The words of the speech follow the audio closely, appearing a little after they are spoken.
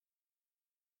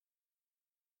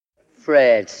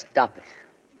Fred, stop it.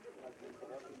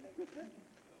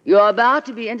 You're about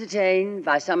to be entertained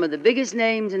by some of the biggest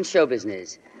names in show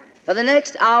business. For the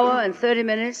next hour and 30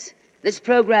 minutes, this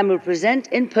program will present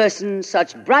in person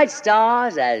such bright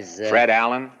stars as... Fred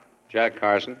Allen, Jack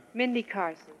Carson, Mindy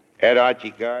Carson, Ed Archie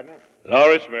Gardner,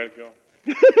 Lawrence Melchior,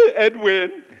 Ed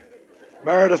Wynn,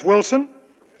 Meredith Wilson.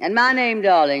 And my name,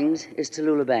 darlings, is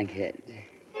Tallulah Bankhead.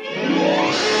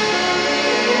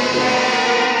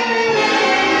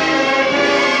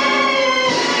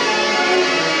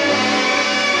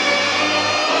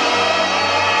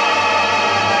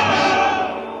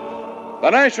 The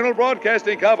National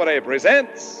Broadcasting Company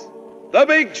presents The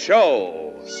Big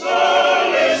Show.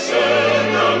 So listen,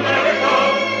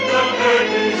 America, the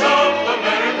curtains of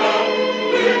America.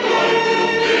 We're going to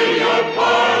fill your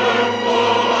parlor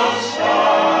full of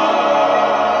stars.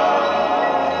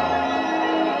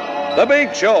 The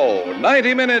Big Show,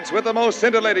 90 minutes with the most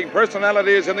scintillating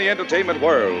personalities in the entertainment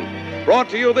world. Brought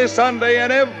to you this Sunday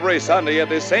and every Sunday at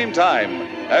this same time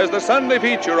as the Sunday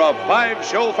feature of Five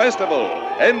Show Festival,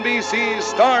 NBC's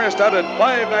star-studded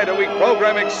 5-night-a-week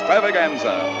program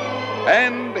extravaganza.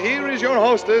 And here is your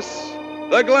hostess,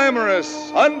 the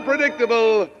glamorous,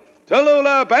 unpredictable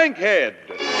Tallulah Bankhead.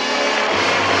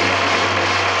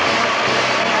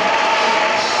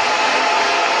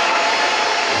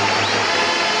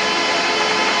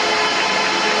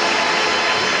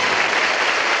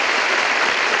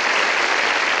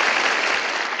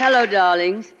 Hello,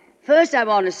 darlings. First, I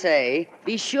want to say,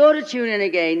 be sure to tune in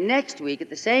again next week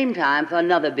at the same time for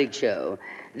another big show.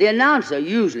 The announcer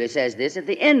usually says this at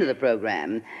the end of the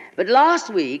program. But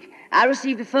last week, I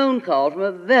received a phone call from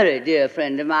a very dear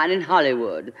friend of mine in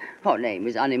Hollywood. Her name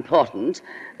is unimportant.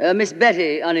 Miss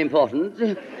Betty Unimportant.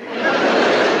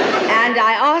 And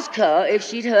I asked her if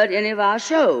she'd heard any of our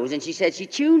shows, and she said she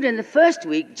tuned in the first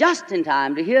week just in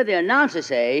time to hear the announcer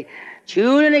say,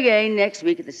 tune in again next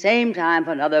week at the same time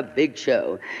for another big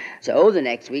show. So the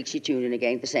next week she tuned in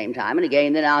again at the same time, and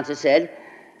again the announcer said,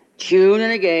 tune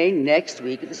in again next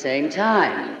week at the same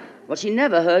time. Well, she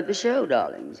never heard the show,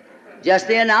 darlings. Just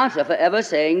the announcer forever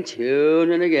saying,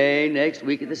 tune in again next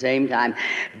week at the same time.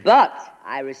 But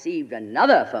I received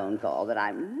another phone call that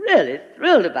I'm really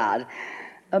thrilled about.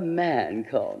 A man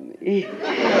called me.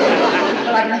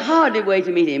 Well, I can hardly wait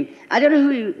to meet him. I don't know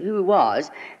who he was,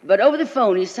 but over the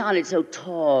phone he sounded so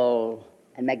tall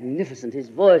and magnificent, his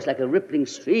voice like a rippling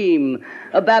stream,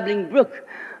 a babbling brook,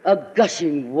 a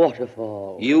gushing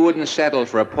waterfall. You wouldn't settle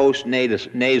for a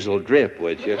post-nasal drip,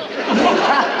 would you?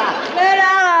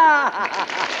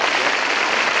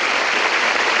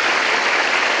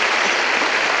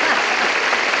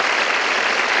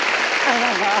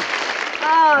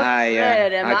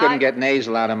 I couldn't get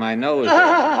nasal out of my nose.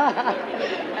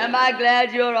 Am I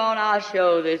glad you're on our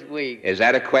show this week? Is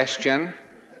that a question?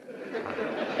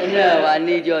 No, I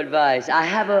need your advice. I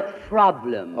have a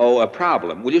problem. Oh, a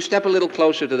problem. Will you step a little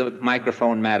closer to the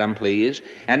microphone, madam, please?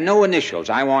 And no initials.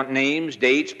 I want names,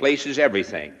 dates, places,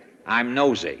 everything. I'm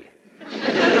nosy.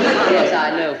 Yes, I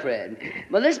know, Fred.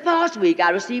 Well, this past week, I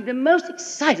received a most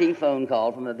exciting phone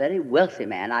call from a very wealthy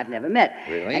man I've never met.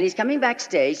 Really? And he's coming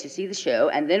backstage to see the show,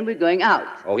 and then we're going out.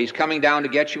 Oh, he's coming down to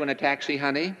get you in a taxi,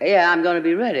 honey? Yeah, I'm going to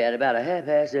be ready at about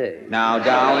 8:30. Now,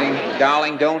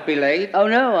 darling, don't be late. Oh,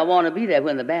 no, I want to be there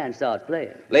when the band starts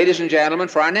playing. Ladies and gentlemen,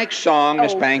 for our next song,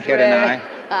 Miss Bankhead Fred. and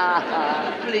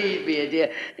I... Please be a dear.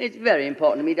 It's very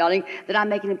important to me, darling, that I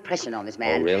make an impression on this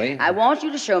man. Oh, really? I want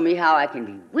you to show me how I can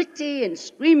be witty and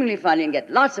screamingly funny and get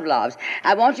lots of laughs.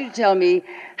 I want you to tell me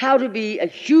how to be a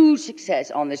huge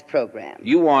success on this program.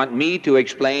 You want me to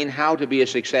explain how to be a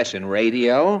success in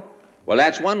radio? Well,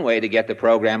 that's one way to get the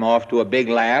program off to a big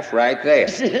laugh right there.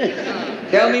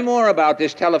 Tell me more about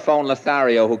this telephone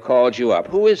Lothario who called you up.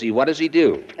 Who is he? What does he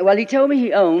do? Well, he told me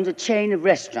he owns a chain of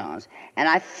restaurants, and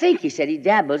I think he said he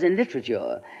dabbles in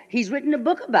literature. He's written a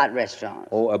book about restaurants.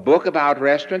 Oh, a book about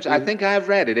restaurants? I think I've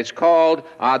read it. It's called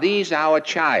Are These Our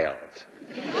Child?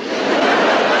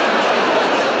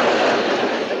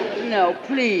 No,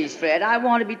 please, Fred. I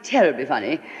want to be terribly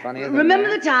funny. Funnier than Remember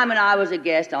that? the time when I was a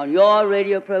guest on your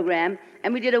radio program,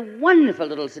 and we did a wonderful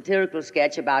little satirical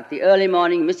sketch about the early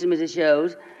morning Mr. and Mrs.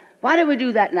 shows? Why don't we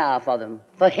do that now for them?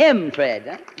 For him, Fred.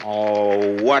 Huh?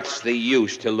 Oh, what's the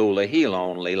use, Tallulah? He'll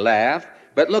only laugh.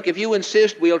 But look, if you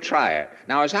insist, we'll try it.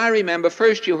 Now, as I remember,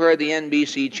 first you heard the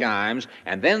NBC chimes,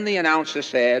 and then the announcer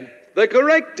said... The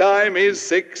correct time is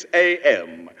 6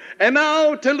 a.m. And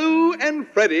now, Tallulah and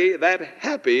Freddie, that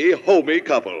happy, homey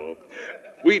couple.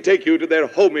 We take you to their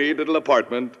homey little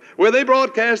apartment where they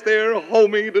broadcast their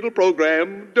homey little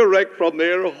program direct from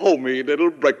their homey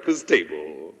little breakfast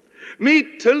table.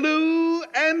 Meet Tallulah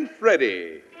and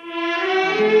Freddie.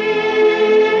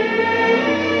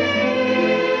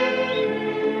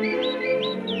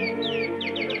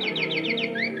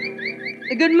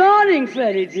 Good morning,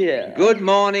 Freddie, dear. Good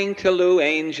morning to Lou,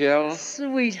 Angel.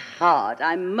 Sweetheart,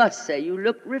 I must say you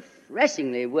look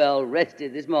refreshingly well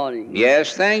rested this morning.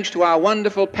 Yes, thanks to our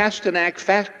wonderful Pasternak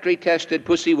factory-tested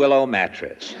Pussy Willow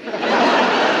mattress.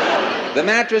 The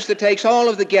mattress that takes all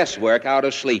of the guesswork out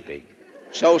of sleeping.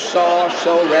 So soft,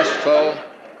 so restful.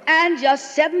 And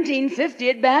just $17.50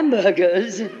 at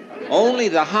Bamberger's. Only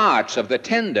the hearts of the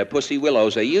tender Pussy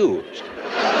Willows are used.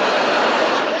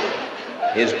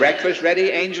 Is breakfast ready,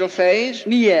 Angel Faze?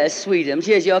 Yes, sweetums.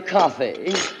 Here's your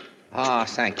coffee. Ah,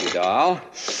 thank you, doll.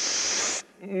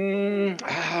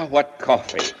 What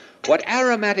coffee. What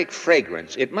aromatic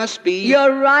fragrance. It must be...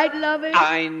 You're right, lovey.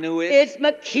 I knew it. It's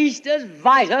Makista's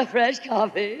Vita Fresh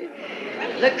coffee.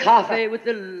 The coffee with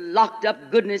the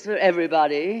locked-up goodness for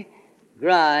everybody.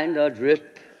 Grind or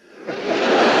drip.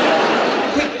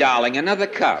 Quick, darling, another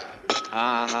cup.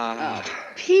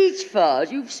 Peach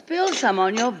fuzz, you've spilled some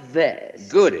on your vest.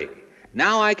 Goody.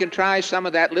 Now I can try some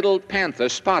of that little Panther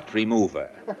spot remover.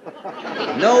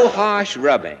 No harsh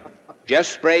rubbing.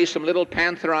 Just spray some little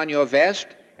Panther on your vest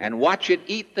and watch it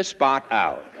eat the spot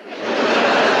out.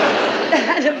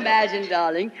 And imagine,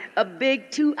 darling, a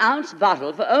big 2-ounce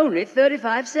bottle for only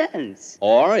 35 cents.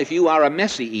 Or, if you are a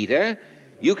messy eater,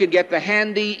 you can get the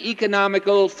handy,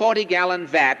 economical 40-gallon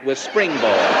vat with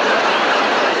springboard.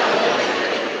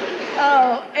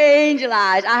 Oh, Angel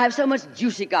Eyes, I have so much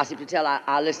juicy gossip to tell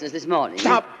our listeners this morning.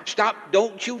 Stop.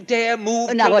 Don't you dare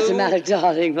move, Now, what's the Toulouse. matter,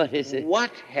 darling? What is it?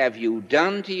 What have you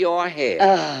done to your hair?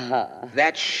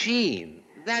 That sheen,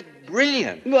 that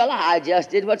brilliance. Well, I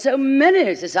just did what so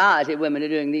many society women are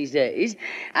doing these days.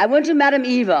 I went to Madame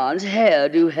Yvonne's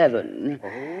Hairdo Heaven.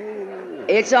 Oh.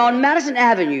 It's on Madison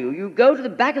Avenue. You go to the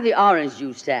back of the orange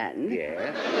juice stand.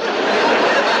 Yes.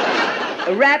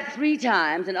 Rap 3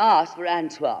 times and ask for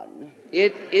Antoine.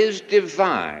 It is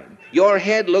divine. Your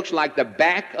head looks like the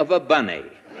back of a bunny.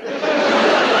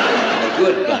 A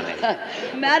good bunny.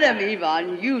 Madame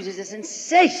Yvonne uses a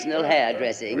sensational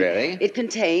hairdressing. Really? It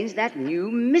contains that new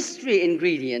mystery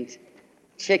ingredient,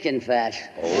 chicken fat.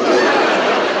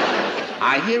 Oh.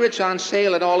 I hear it's on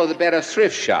sale at all of the better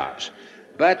thrift shops.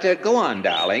 But go on,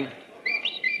 darling.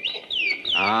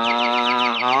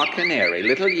 Our canary,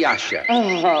 little Yasha.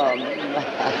 Oh,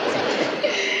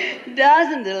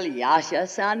 doesn't little Yasha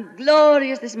sound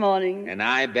glorious this morning? And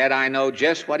I bet I know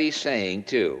just what he's saying,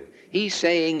 too. He's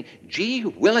saying, gee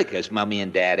willikers, Mummy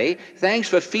and Daddy, thanks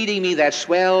for feeding me that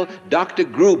swell Dr.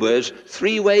 Gruber's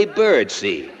 3-way bird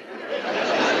seed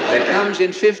that comes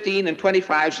in 15 and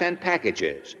 25-cent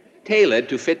packages, tailored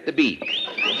to fit the beak.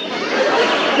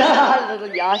 Oh,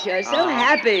 little Yasha is so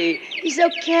happy. He's so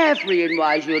carefree, and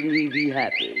why shouldn't he be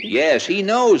happy? Yes, he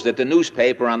knows that the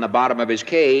newspaper on the bottom of his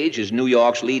cage is New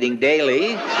York's leading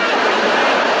daily.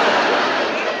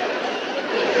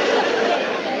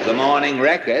 The Morning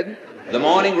Record. The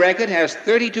Morning Record has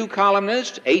 32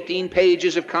 columnists, 18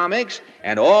 pages of comics,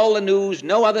 and all the news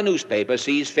no other newspaper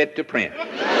sees fit to print.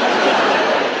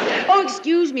 Oh,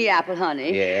 excuse me, Apple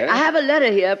Honey. Yes? I have a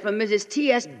letter here from Mrs.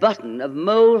 T.S. Button of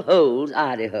Mole Holes,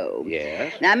 Idaho.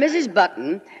 Yes? Now, Mrs.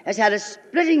 Button has had a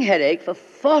splitting headache for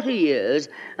 40 years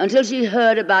until she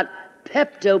heard about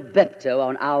Pepto-Bepto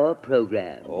on our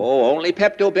program. Oh, only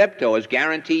Pepto-Bepto is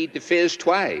guaranteed to fizz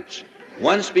twice.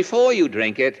 Once before you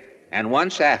drink it, and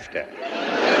once after.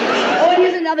 Oh, and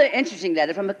here's another interesting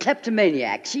letter from a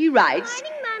kleptomaniac. She writes...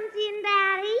 Morning, Mumsy and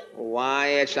Daddy. Why,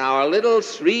 it's our little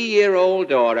 3-year-old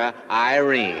daughter,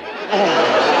 Irene.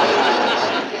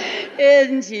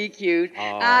 Isn't she cute?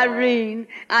 Oh. Irene,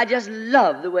 I just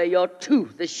love the way your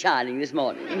tooth is shining this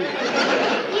morning.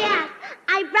 Yes,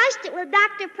 I brushed it with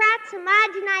Dr. Pratt's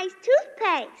homogenized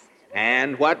toothpaste.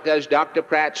 And what does Dr.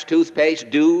 Pratt's toothpaste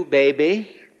do,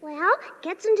 baby? Well,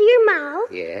 gets into your mouth,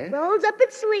 Yes? rolls up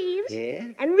its sleeves, Yes?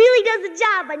 and really does the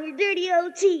job on your dirty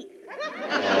old teeth.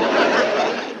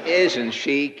 Isn't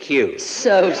she cute?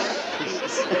 So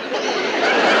sweet.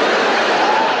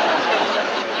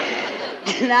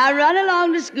 Now run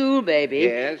along to school, baby.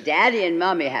 Yes? Daddy and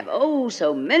Mommy have,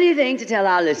 so many things to tell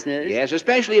our listeners. Yes,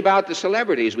 especially about the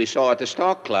celebrities we saw at the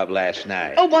Stalk Club last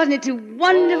night. Oh, wasn't it too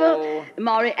wonderful? Oh.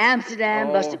 Maury Amsterdam,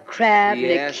 Oh, Buster Crabbe,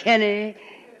 yes. Nick Kenny,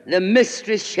 the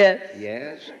mystery chef.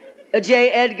 Yes? J.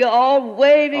 Edgar, all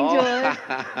waving to us.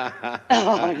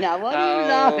 Oh, Oh, now, what are you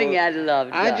laughing at, love?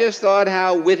 I just thought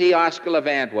how witty Oscar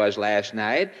Levant was last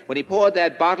night when he poured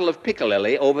that bottle of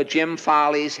Piccalilli over Jim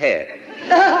Farley's head.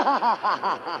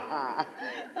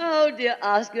 Oh, dear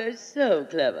Oscar is so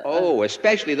clever. Oh,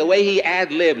 especially the way he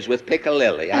ad-libs with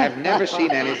Piccalilli. I've never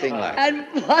seen anything like it. And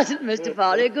wasn't Mr.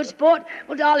 Farley a good sport?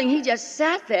 Well, darling, he just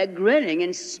sat there grinning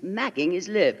and smacking his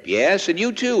lips. Yes, and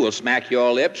you too will smack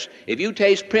your lips if you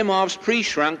taste Primov's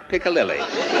pre-shrunk Piccalilli.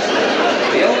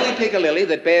 The only Piccalilli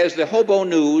that bears the Hobo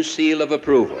News seal of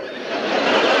approval.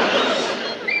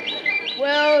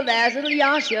 Well, there's little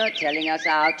Yasha telling us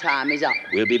our time is up.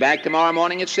 We'll be back tomorrow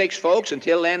morning at 6, folks.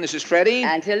 Until then, this is Freddie.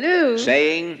 And to Lou.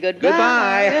 Saying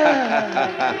Goodbye.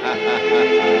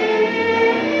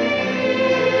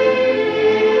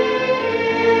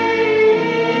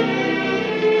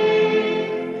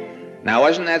 Now,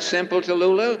 wasn't that simple,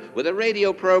 Tallulah? With a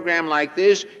radio program like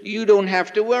this, you don't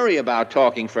have to worry about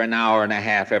talking for an hour and a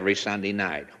half every Sunday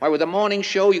night. Why, with a morning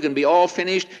show, you can be all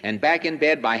finished and back in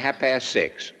bed by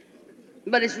 6:30.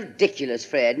 But it's ridiculous,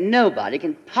 Fred. Nobody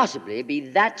can possibly be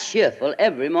that cheerful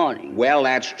every morning. Well,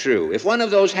 that's true. If one of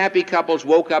those happy couples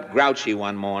woke up grouchy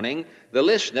one morning, the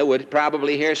listener would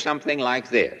probably hear something like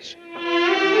this.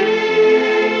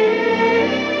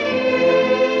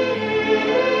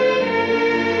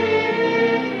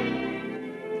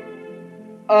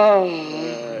 Oh.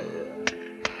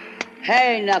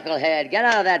 Hey, knucklehead, get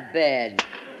out of that bed.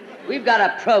 We've got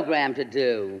a program to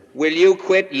do. Will you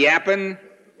quit yapping?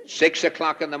 6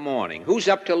 o'clock in the morning. Who's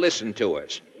up to listen to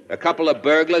us? A couple of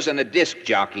burglars and a disc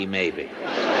jockey, maybe.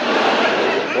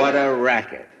 What a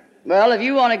racket. Well, if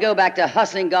you want to go back to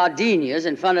hustling gardenias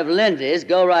in front of Lindy's,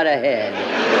 go right ahead.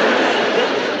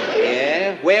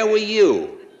 Yeah? Where were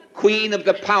you? Queen of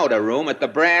the powder room at the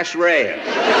Brass Rail.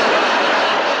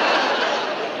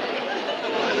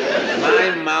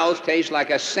 My mouth tastes like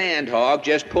a sandhog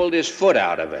just pulled his foot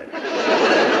out of it.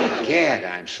 Gad,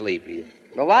 I'm sleepy.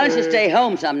 Well, why don't you stay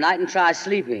home some night and try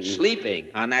sleeping? Sleeping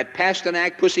on that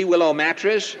Pasternak Pussy Willow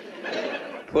mattress?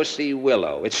 Pussy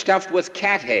Willow. It's stuffed with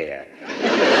cat hair.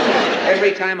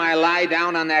 Every time I lie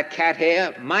down on that cat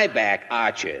hair, my back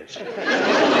arches.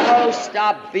 Oh,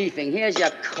 stop beefing. Here's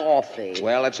your coffee.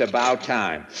 Well, it's about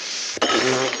time.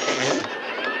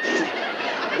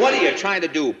 What are you trying to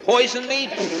do, poison me?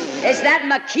 It's that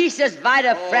Makisa's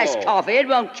Vita Fresh coffee. It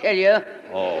won't kill you.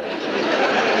 Oh.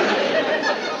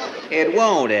 It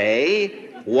won't, eh?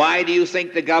 Why do you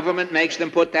think the government makes them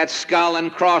put that skull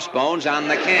and crossbones on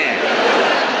the can?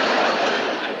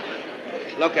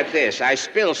 Look at this. I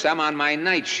spilled some on my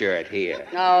nightshirt here.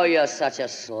 Oh, you're such a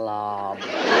slob.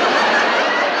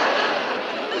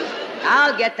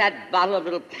 I'll get that bottle of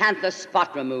little Panther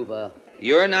spot remover.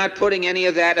 You're not putting any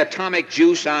of that atomic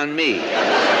juice on me.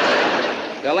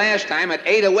 The last time it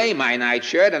ate away my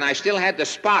nightshirt and I still had the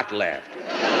spot left.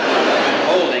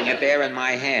 Holding it there in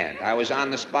my hand. I was on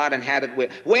the spot and had it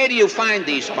with... Where do you find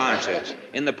these sponsors?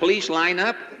 In the police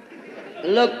lineup?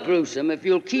 Look, Gruesome, if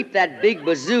you'll keep that big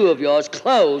bazoo of yours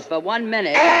closed for 1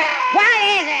 minute... What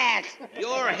is it?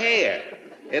 Your hair.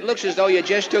 It looks as though you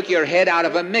just took your head out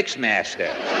of a Mixmaster.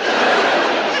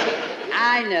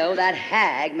 I know that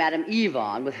hag, Madame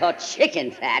Yvonne, with her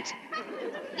chicken fat.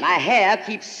 My hair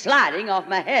keeps sliding off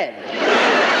my head.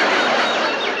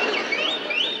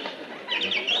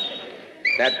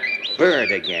 That bird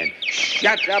again.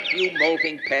 Shut up, you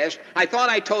molting pest. I thought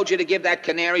I told you to give that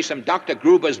canary some Dr.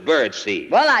 Gruber's bird seed.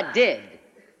 Well, I did.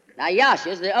 Now,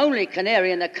 Yasha's the only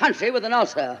canary in the country with an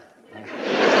ulcer.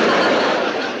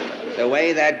 The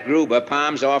way that Gruber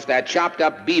palms off that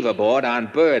chopped-up beaver board on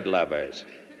bird lovers.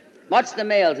 What's the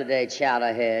mail today,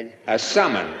 Chowderhead? A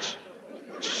summons.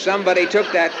 Somebody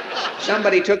took that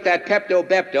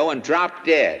Pepto-Bepto and dropped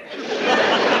dead.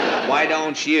 Why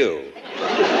don't you?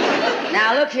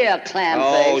 Now, look here, Clamface.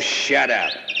 Oh, shut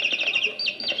up.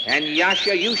 And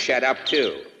Yasha, you shut up,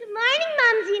 too. Good morning,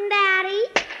 Mumsy and Daddy.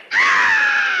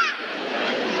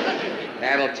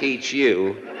 That'll teach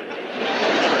you.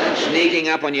 Sneaking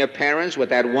up on your parents with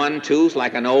that one tooth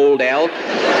like an old elk.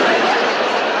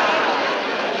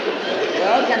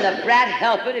 Well, can the brat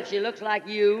help it if she looks like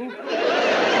you?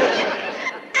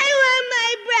 I want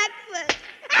my breakfast.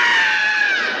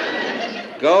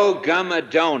 Go gum a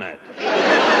donut.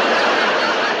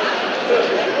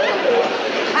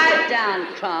 Pipe down,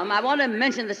 Crumb. I want to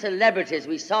mention the celebrities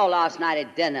we saw last night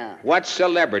at dinner. What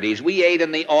celebrities? We ate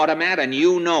in the automat and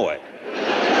you know it.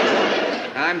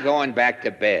 I'm going back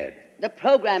to bed. The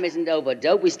program isn't over,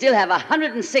 Dope. We still have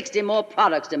 160 more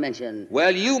products to mention.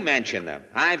 Well, you mention them.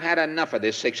 I've had enough of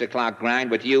this 6 o'clock grind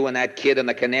with you and that kid and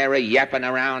the canary yapping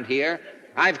around here.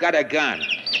 I've got a gun.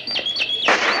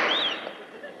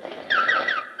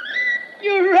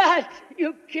 You rat!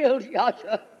 You killed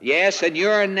Yasha. Yes, and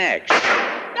you're next.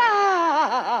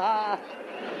 Ah!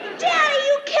 Daddy,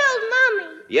 you killed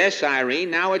Mommy. Yes,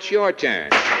 Irene, now it's your turn.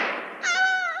 Am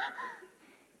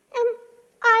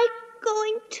I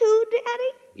going too, Daddy?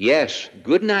 Yes.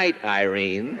 Good night,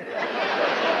 Irene.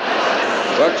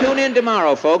 Well, tune in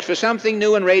tomorrow, folks, for something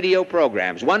new in radio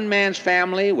programs. One Man's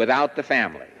Family Without the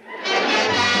Family.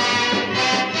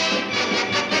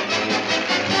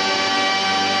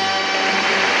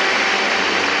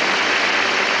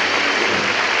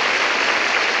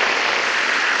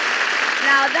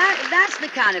 Now, that's the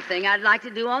kind of thing I'd like to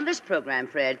do on this program,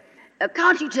 Fred.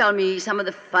 Can't you tell me some of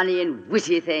the funny and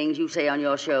witty things you say on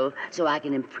your show so I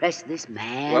can impress this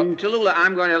man? Well, Tallulah,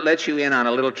 I'm going to let you in on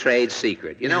a little trade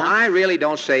secret. You know, I really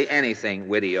don't say anything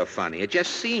witty or funny. It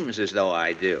just seems as though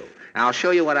I do. Now, I'll show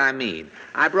you what I mean.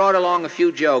 I brought along a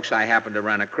few jokes I happened to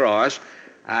run across.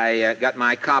 I got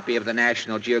my copy of the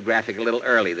National Geographic a little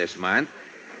early this month.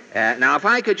 Now, if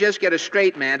I could just get a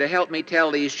straight man to help me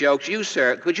tell these jokes, you,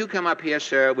 sir, could you come up here,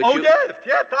 sir? Would you...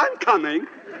 Yes, I'm coming.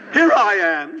 Here I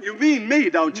am. You mean me,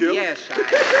 don't you? Yes,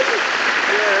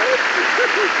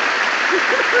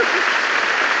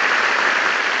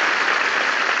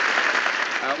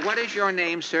 what is your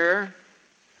name, sir?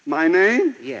 My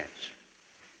name? Yes.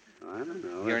 I don't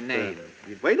know. Your name.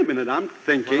 Wait a minute, I'm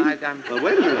thinking. Well, Well,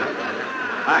 wait a minute.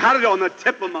 I had it on the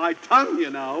tip of my tongue, you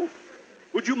know.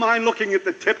 Would you mind looking at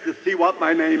the tip to see what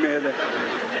my name is?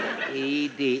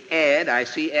 E.D. Ed. I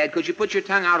see Ed. Could you put your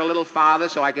tongue out a little farther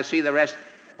so I can see the rest?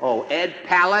 Oh, Ed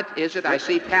Pallet, is it? I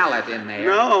see Pallet in there.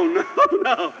 No.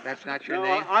 That's not your No,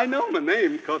 name? I know my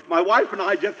name because my wife and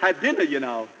I just had dinner, you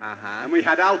know. Uh-huh. And we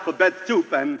had alphabet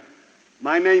soup, and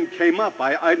my name came up.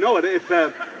 I know it. It's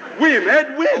Wynn,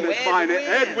 Ed Wynn. Oh, It's my name.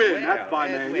 Ed Wynn, Well, that's my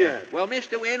Ed name, Wynn. yeah. Well,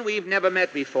 Mr. Wynn, we've never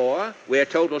met before. We're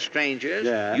total strangers.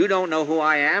 Yeah. You don't know who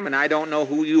I am, and I don't know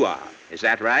who you are. Is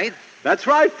that right? That's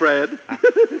right, Fred.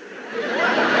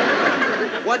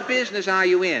 What business are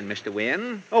you in, Mr.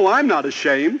 Wynn? Oh, I'm not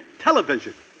ashamed.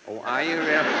 Television. Oh, are you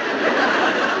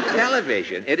really?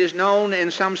 Television. It is known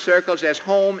in some circles as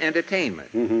home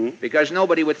entertainment. Mm-hmm. Because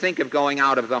nobody would think of going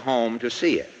out of the home to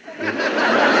see it.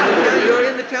 You're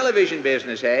in the television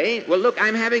business, eh? Well, look,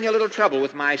 I'm having a little trouble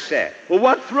with my set. Well,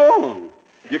 what's wrong?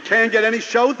 You can't get any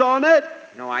shows on it?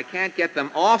 No, I can't get them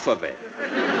off of it.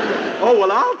 Oh,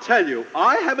 well, I'll tell you.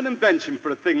 I have an invention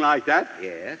for a thing like that.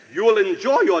 Yes? You'll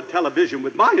enjoy your television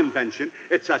with my invention.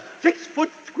 It's a 6-foot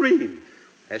screen.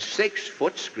 A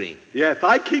 6-foot screen. Yes,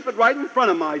 I keep it right in front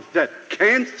of my set.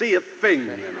 Can't see a thing.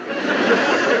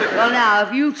 Well, now,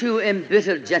 if you two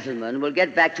embittered gentlemen will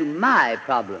get back to my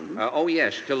problem. Oh,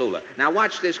 yes, Tallulah. Now,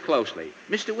 watch this closely.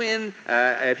 Mr. Wynn,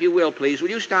 if you will, please, will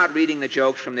you start reading the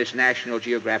jokes from this National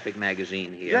Geographic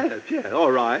magazine here? Yes,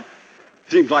 all right.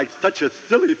 Seems like such a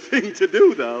silly thing to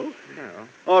do, though. No.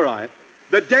 All right.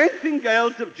 The dancing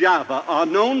girls of Java are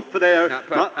known for their...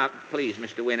 Please,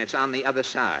 Mr. Wynn, it's on the other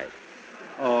side.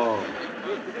 Oh.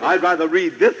 I'd rather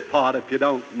read this part if you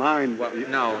don't mind. Well,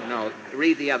 no.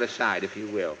 Read the other side, if you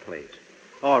will, please.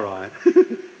 All right.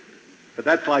 But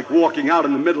that's like walking out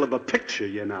in the middle of a picture,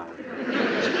 you know.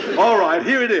 All right,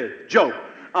 here it is. Joke.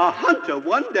 A hunter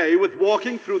one day was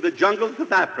walking through the jungles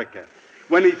of Africa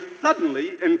when he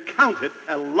suddenly encountered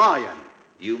a lion.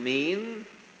 You mean?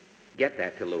 Get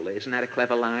that, Tallulah. Isn't that a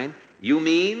clever line? You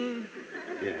mean?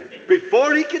 Yeah.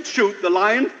 Before he could shoot, the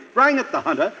lion sprang at the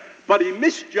hunter, but he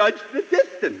misjudged the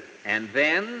distance. And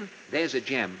then, there's a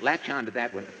gem. Latch on to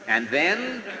that one. And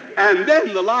then? And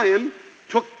then the lion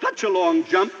took such a long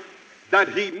jump that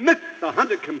he missed the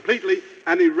hunter completely,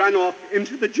 and he ran off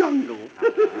into the jungle.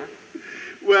 Uh-huh.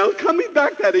 Well, coming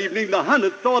back that evening, the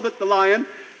hunter saw that the lion,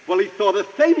 he saw the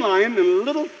same lion in a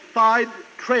little side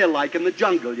trail like in the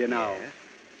jungle, you know. Yes.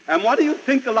 And what do you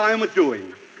think the lion was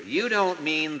doing? You don't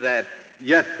mean that...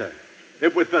 Yes, sir.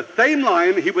 It was the same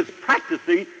lion. He was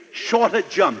practicing shorter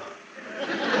jumps.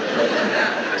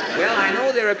 Well, I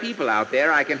know there are people out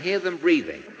there. I can hear them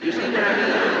breathing. You see what I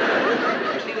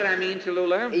mean? You see what I mean,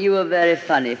 Tallulah? You were very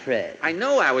funny, Fred. I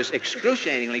know I was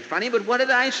excruciatingly funny, but what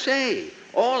did I say?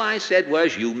 All I said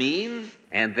was, you mean,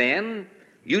 and then...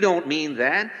 You don't mean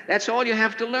that. That's all you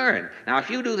have to learn. Now, if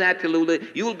you do that, Tallulah,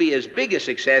 you'll be as big a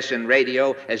success in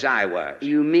radio as I was.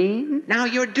 You mean? Now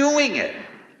you're doing it.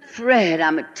 Fred,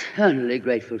 I'm eternally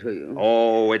grateful to you.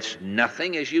 Oh, it's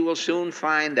nothing, as you will soon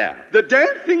find out. The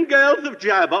dancing girls of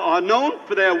Java are known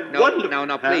for their wonderful...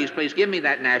 No, please, give me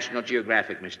that National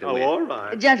Geographic, Mr. Wynn. all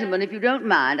right. Gentlemen, if you don't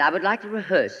mind, I would like to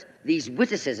rehearse these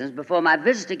witticisms before my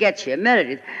visitor gets here.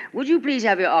 Meredith, would you please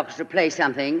have your orchestra play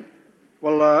something?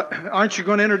 Well, aren't you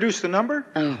going to introduce the number?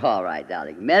 Oh, all right,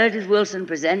 darling. Meredith Wilson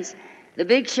presents the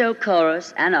Big Show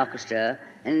chorus and orchestra,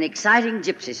 and an exciting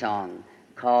gypsy song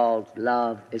called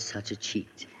Love is Such a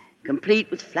Cheat,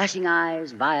 complete with flashing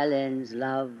eyes, violins,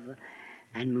 love,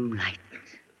 and moonlight.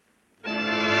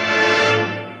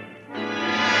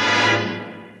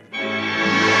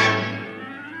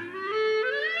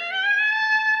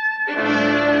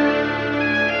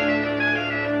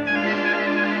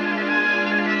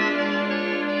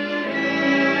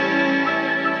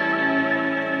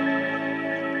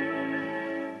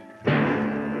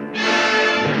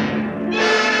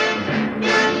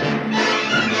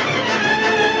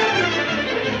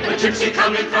 Gypsy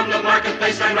coming from the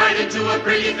marketplace ran right into a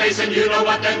pretty face, and you know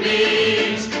what that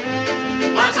means.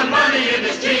 Lots of money in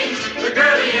his jeans, the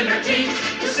girlie in her teens.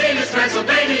 The scene is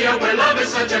Transylvania, where love is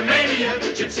such a mania.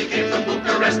 The gypsy came from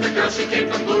Bucharest, the girl she came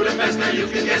from Budapest. Now you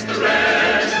can guess the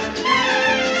rest.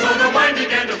 So the wine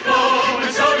began to flow, and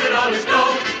so did all his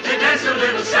dough. They danced a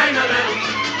little, sang a little.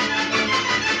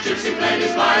 Gypsy played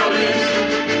his violin.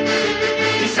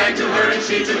 He sang to her and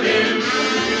she to him.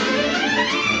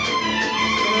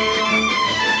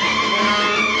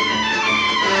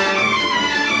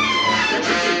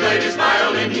 Played his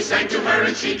violin, he sang to her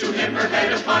and she to him, her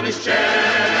head upon his chest.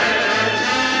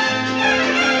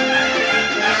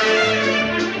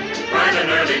 Bright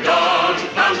and early dawn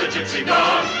found the gypsy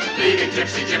gone, leaving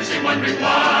gypsy, gypsy wondering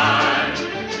why.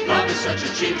 Love is such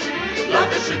a cheat, love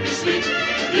that should be sweet,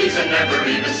 he's and never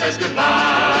even says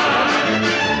goodbye.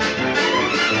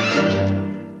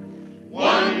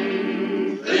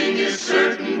 One thing is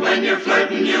certain, when you're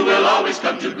flirting you will always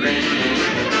come to grief.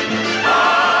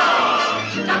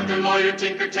 Doctor, lawyer,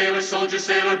 tinker, tailor, soldier,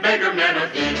 sailor, beggar, man, or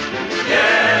thief.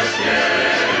 Yes,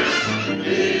 yes.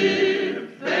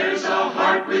 If there's a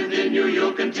heart within you,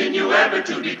 you'll continue ever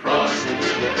to be crossed.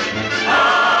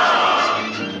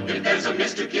 If there's a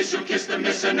miss to kiss, you'll kiss the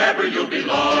miss, and ever you'll be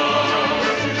lost.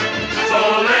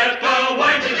 So let the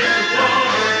wine begin to flow.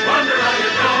 Wander on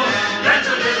your toes. Dance a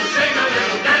little, sing a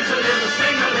little, dance a little,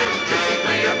 sing a little. Gypsy,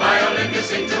 play your violin, you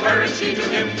sing to her and she to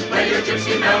him. Play your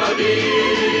gypsy melody.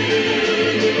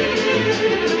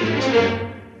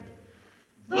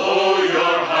 Though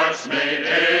your hearts may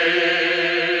ache,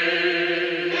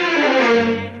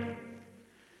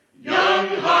 young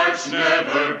hearts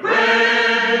never break.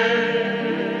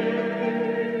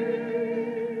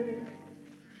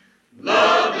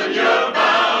 Love and you're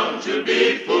bound to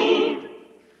be fooled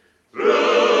through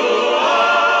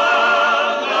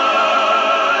all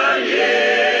the years.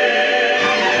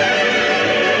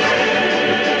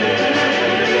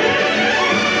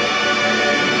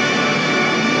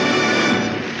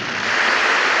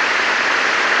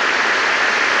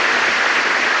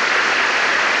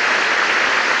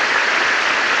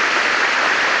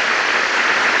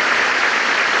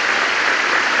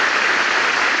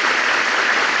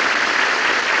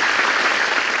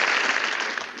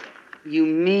 You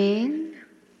mean,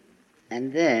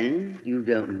 and then you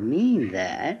don't mean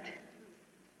that.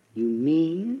 You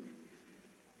mean,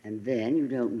 and then you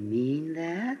don't mean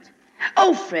that.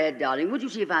 Oh, Fred, darling, would you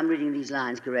see if I'm reading these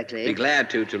lines correctly? Be glad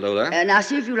to, Tallulah. Now,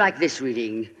 see if you like this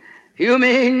reading. You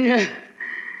mean,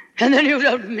 and then you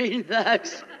don't mean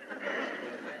that.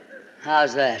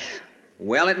 How's that?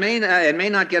 Well, it may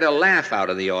not get a laugh out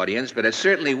of the audience, but it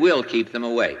certainly will keep them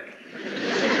awake.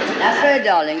 Now, Fred,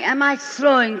 darling, am I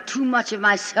throwing too much of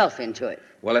myself into it?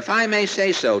 Well, if I may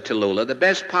say so, Tallulah, the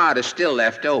best part is still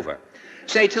left over.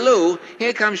 Say, Tallulah,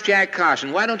 here comes Jack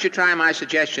Carson. Why don't you try my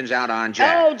suggestions out on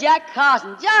Jack? Oh, Jack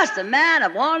Carson, just the man I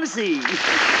want to see.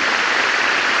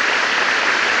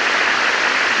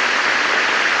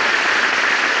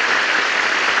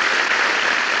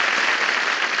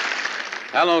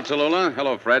 Hello, Tallulah.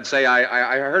 Hello, Fred. Say,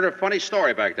 I heard a funny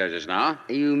story back there just now.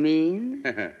 You mean?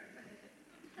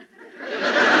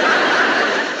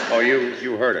 Oh,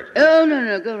 you heard it. Oh,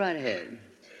 no, go right ahead.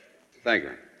 Thank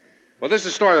you. Well, this is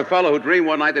the story of a fellow who dreamed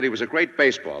one night that he was a great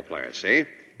baseball player, see?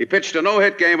 He pitched a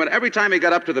no-hit game, and every time he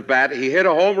got up to the bat, he hit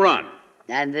a home run.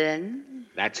 And then?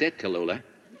 That's it, Tallulah.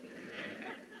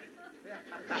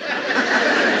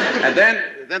 And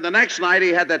then the next night, he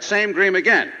had that same dream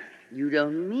again. You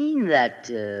don't mean that,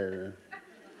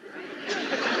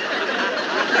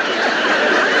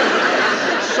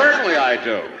 Certainly I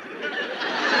do.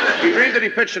 He dreamed that he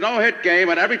pitched a no-hit game,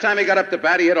 and every time he got up to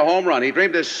bat, he hit a home run. He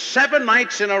dreamed this 7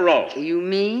 nights in a row. You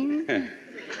mean? Mean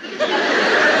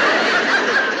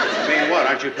what?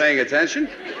 Aren't you paying attention?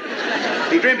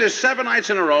 He dreamed this 7 nights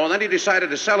in a row, and then he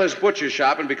decided to sell his butcher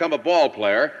shop and become a ball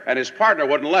player, and his partner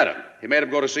wouldn't let him. He made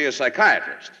him go to see a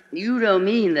psychiatrist. You don't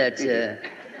mean that,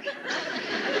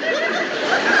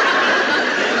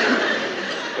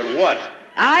 But what?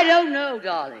 I don't know,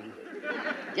 darling.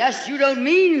 Just you don't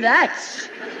mean that.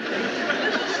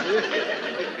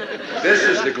 This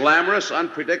is the glamorous,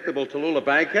 unpredictable Tallulah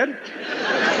Bankhead?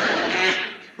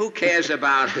 Who cares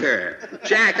about her?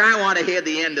 Jack, I want to hear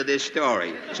the end of this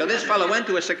story. So this fellow went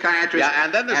to a psychiatrist. Yeah,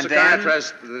 and then the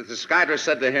psychiatrist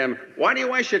said to him, why do you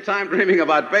waste your time dreaming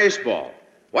about baseball?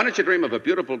 Why don't you dream of a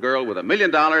beautiful girl with $1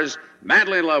 million,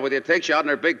 madly in love with you, takes you out in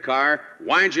her big car,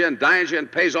 wines you and dines you and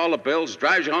pays all the bills,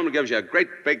 drives you home and gives you a great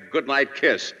big goodnight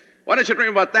kiss? Why don't you dream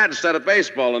about that instead of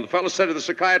baseball? And the fellow said to the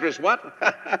psychiatrist, what?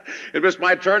 It missed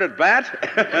my turn at bat?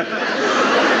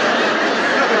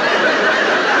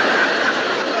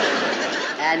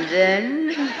 And then?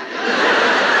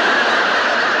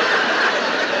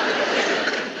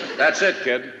 That's it,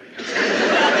 kid.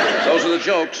 Those are the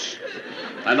jokes.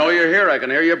 I know you're here. I can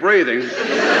hear you breathing.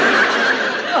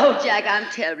 Oh, Jack, I'm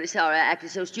terribly sorry I acted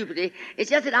so stupidly. It's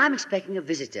just that I'm expecting a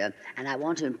visitor, and I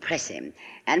want to impress him.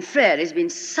 And Fred has been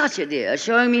such a dear,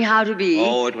 showing me how to be.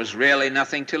 Oh, it was really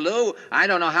nothing to Lou. I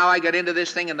don't know how I got into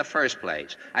this thing in the first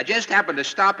place. I just happened to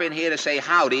stop in here to say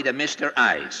howdy to Mr.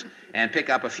 Ice and pick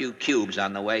up a few cubes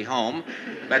on the way home.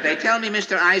 But they tell me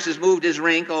Mr. Ice has moved his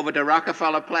rink over to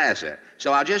Rockefeller Plaza.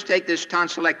 So I'll just take this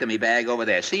tonsillectomy bag over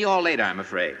there. See you all later, I'm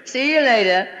afraid. See you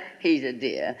later. He's a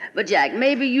dear. But, Jack,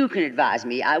 maybe you can advise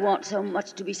me. I want so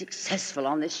much to be successful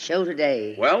on this show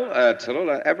today. Well,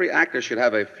 Tallulah, every actor should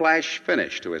have a flash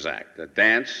finish to his act. A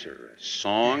dance or a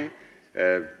song.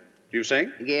 Do you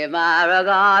sing? Give my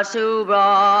regards to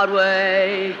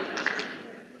Broadway.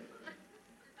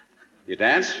 You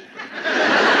dance?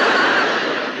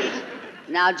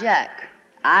 Now, Jack,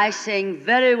 I sing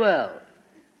very well,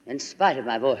 in spite of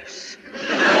my voice.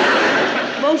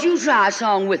 Won't you try a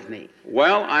song with me?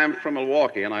 Well, I'm from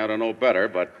Milwaukee, and I ought to know better,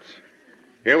 but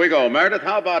here we go. Meredith,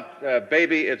 how about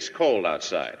Baby, It's Cold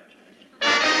Outside?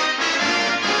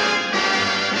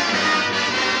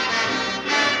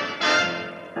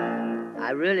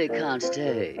 I really can't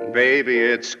stay. Baby,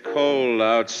 it's cold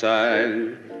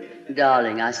outside.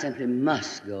 Darling, I simply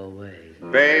must go away.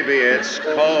 Baby, it's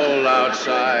cold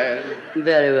outside.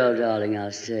 Very well, darling,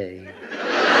 I'll stay.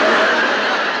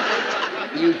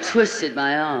 You twisted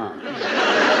my arm.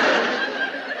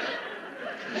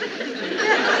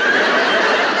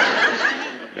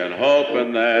 And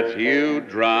hoping that you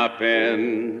drop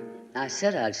in. I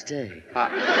said I'd stay.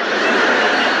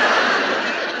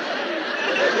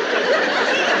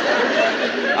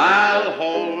 I'll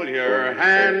hold your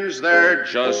hands there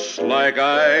just like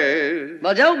I...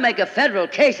 Well, don't make a federal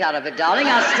case out of it, darling.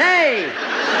 I'll stay.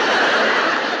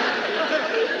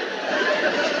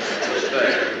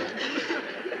 Stay.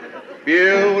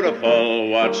 Beautiful,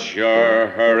 what's your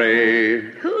hurry?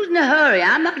 Who's in a hurry?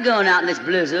 I'm not going out in this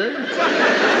blizzard.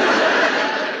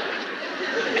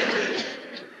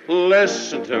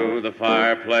 Listen to the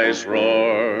fireplace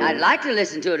roar. I'd like to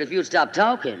listen to it if you'd stop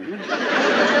talking.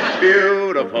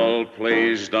 Beautiful,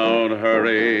 please don't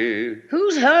hurry.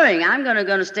 Who's hurrying? I'm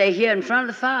gonna stay here in front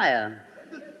of the fire.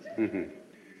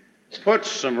 Put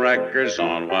some records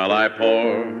on while I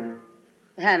pour.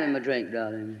 Hand me my drink,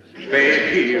 darling.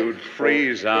 Baby, you'd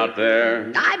freeze out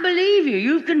there. I believe you.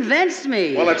 You've convinced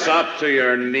me. Well, it's up to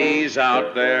your knees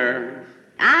out there.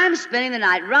 I'm spending the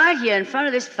night right here in front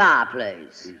of this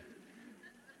fireplace.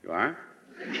 You are?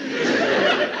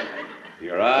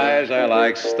 Your eyes are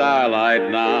like starlight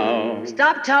now.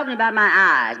 Stop talking about my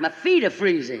eyes. My feet are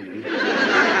freezing.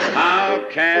 How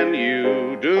can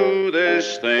you do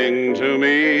this thing to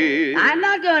me? I'm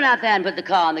not going out there and put the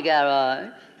car in the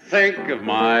garage. Think of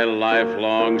my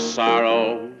lifelong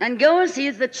sorrow. And go and see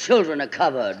if the children are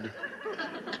covered.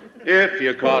 If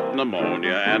you caught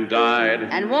pneumonia and died.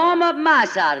 And warm up my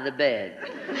side of the bed.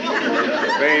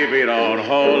 Baby, don't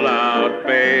hold out,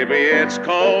 baby. It's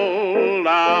cold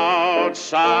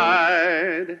outside.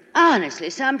 Honestly,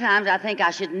 sometimes I think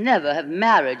I should never have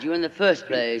married you in the first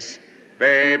place.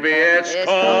 Baby, it's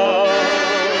cold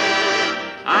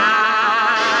outside.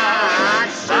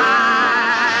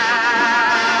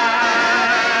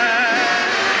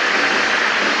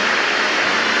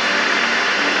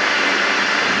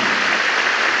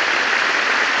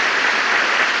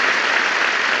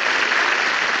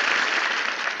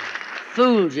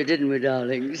 Fooled you, didn't we,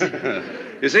 darlings?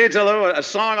 You see, Tallulah, a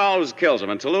song always kills them.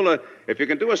 And Tallulah, if you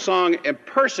can do a song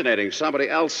impersonating somebody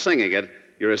else singing it,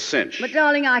 you're a cinch. But,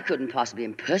 darling, I couldn't possibly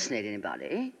impersonate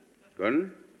anybody.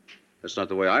 Couldn't? That's not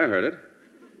the way I heard it.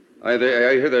 I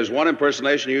hear there's one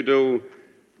impersonation you do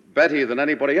better than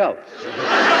anybody else.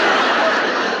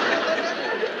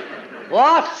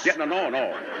 What? Yeah,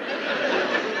 no.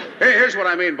 Here's what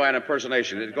I mean by an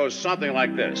impersonation. It goes something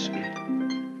like this.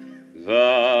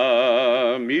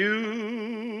 The music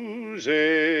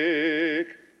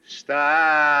Stop.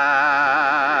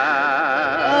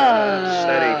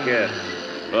 Steady, kid.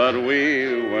 But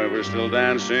we were still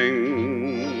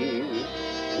dancing,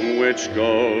 which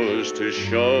goes to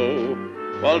show.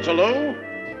 Well,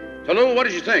 Tallulah, what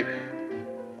did you think?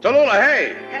 Tallulah,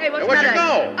 hey. Hey, what's where'd the you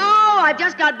matter? go? Oh, I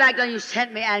just got back when you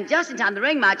sent me, and just in time to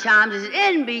ring my chimes. This is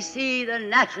NBC, the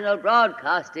National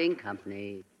Broadcasting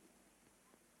Company.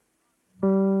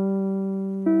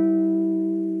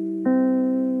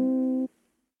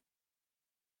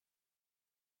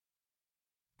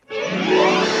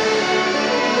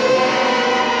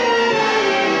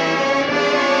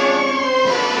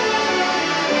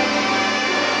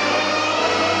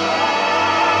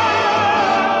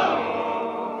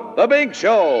 The Big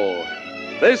Show.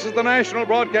 This is the National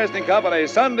Broadcasting Company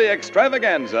Sunday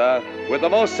extravaganza with the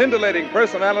most scintillating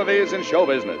personalities in show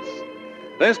business.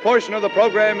 This portion of the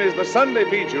program is the Sunday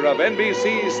feature of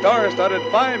NBC's star-studded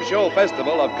 5-show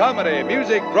festival of comedy,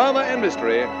 music, drama, and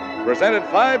mystery, presented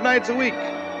 5 nights a week,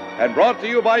 and brought to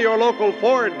you by your local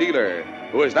Ford dealer,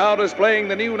 who is now displaying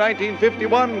the new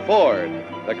 1951 Ford,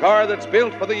 the car that's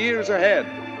built for the years ahead.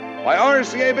 By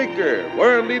RCA Victor,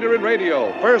 world leader in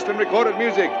radio, first in recorded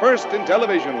music, first in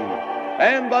television.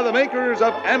 And by the makers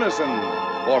of Anacin,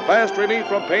 for fast relief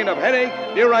from pain of headache,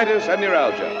 neuritis, and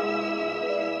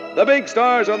neuralgia. The big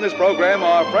stars on this program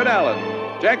are Fred Allen,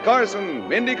 Jack Carson,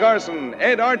 Mindy Carson,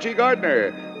 Ed Archie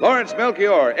Gardner, Lawrence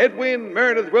Melchior, Ed Wynn,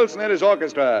 Meredith Wilson and his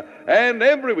orchestra, and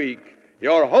every week,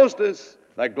 your hostess,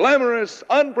 the glamorous,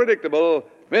 unpredictable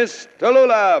Miss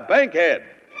Tallulah Bankhead.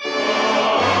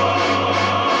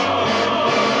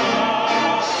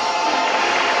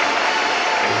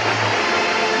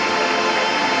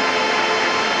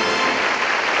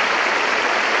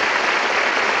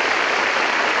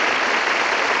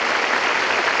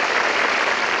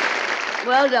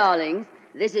 Well, darlings,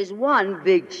 this is one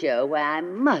big show where I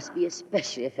must be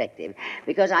especially effective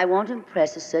because I want to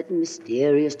impress a certain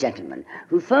mysterious gentleman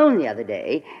who phoned the other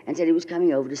day and said he was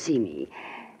coming over to see me.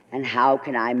 And how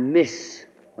can I miss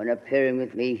when appearing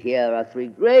with me here are 3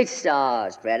 great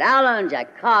stars, Fred Allen,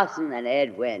 Jack Carson, and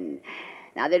Ed Wynn.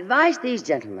 Now, the advice these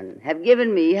gentlemen have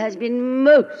given me has been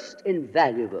most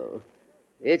invaluable.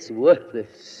 It's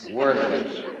worthless.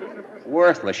 Worthless.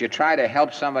 Worthless. You try to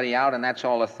help somebody out, and that's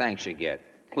all the thanks you get.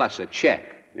 Plus a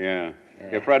check. Yeah.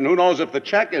 Hey, Fred, and who knows if the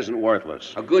check isn't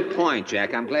worthless? A good point,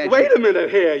 Jack. I'm glad Wait a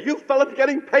minute here. You fellas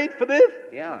getting paid for this?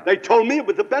 Yeah. They told me it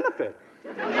was a benefit.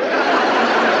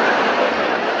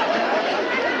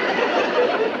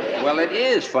 Well, it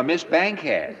is for Miss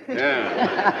Bankhead.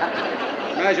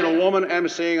 Yeah. Imagine a woman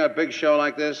emceeing a big show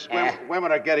like this.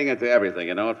 Women are getting into everything,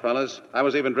 you know it, fellas? I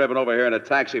was even driven over here in a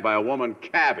taxi by a woman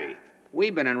cabbie.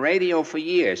 We've been in radio for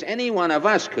years. Any one of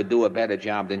us could do a better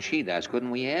job than she does, couldn't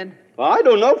we, Ed? I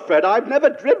don't know, Fred. I've never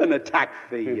driven a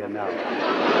taxi, you know.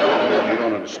 You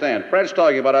don't understand. Fred's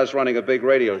talking about us running a big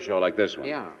radio show like this one.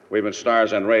 Yeah. We've been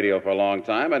stars on radio for a long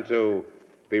time, and to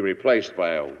be replaced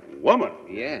by a woman.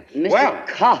 Yes. Mr.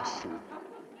 Carson,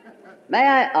 may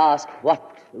I ask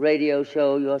what radio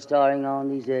show you're starring on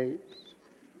these days?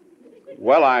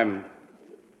 Well, I'm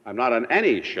not on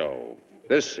any show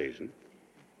this season.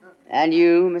 And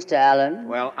you, Mr. Allen?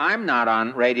 Well, I'm not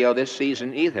on radio this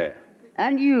season either.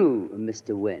 And you,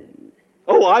 Mr. Wynn?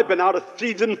 Oh, I've been out of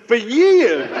season for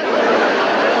years.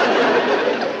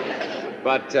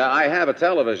 But I have a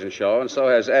television show, and so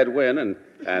has Ed Wynn,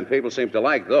 and people seem to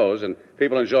like those, and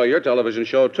people enjoy your television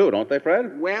show, too, don't they,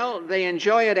 Fred? Well, they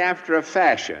enjoy it after a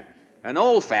fashion. An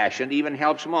old-fashioned even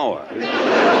helps more.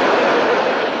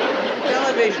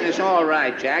 Television is all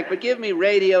right, Jack, but give me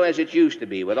radio as it used to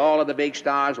be, with all of the big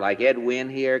stars like Ed Wynn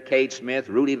here, Kate Smith,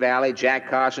 Rudy Valley, Jack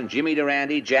Carson, Jimmy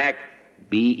Durante, Jack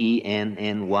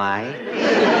B-E-N-N-Y.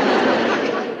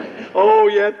 Oh,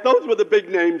 yes, those were the big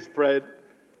names, Fred.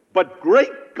 But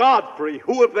great Godfrey,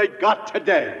 who have they got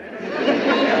today?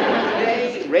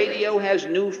 Today, radio has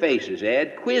new faces,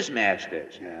 Ed.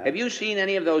 Quizmasters. Yeah. Have you seen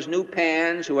any of those new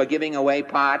pans who are giving away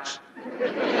pots?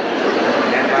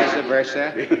 And vice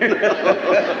versa?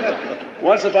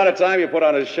 Once upon a time, you put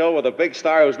on a show with a big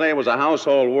star whose name was a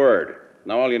household word.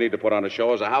 Now all you need to put on a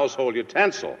show is a household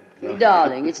utensil.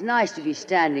 Darling, it's nice to be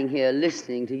standing here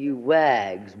listening to you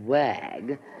wags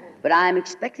wag. But I'm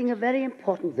expecting a very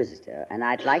important visitor, and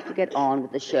I'd like to get on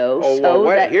with the show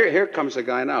wait. Here comes the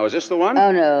guy now. Is this the one?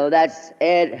 Oh, no, that's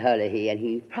Ed Hurley, and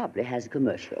he probably has a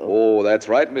commercial. Oh, that's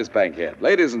right, Miss Bankhead.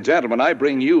 Ladies and gentlemen, I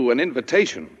bring you an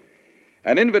invitation.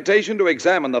 An invitation to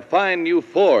examine the fine new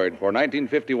Ford for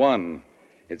 1951.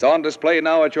 It's on display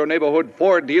now at your neighborhood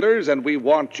Ford dealers, and we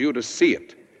want you to see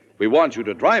it. We want you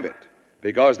to drive it,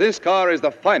 because this car is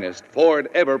the finest Ford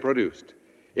ever produced.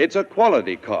 It's a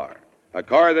quality car. a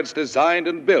car that's designed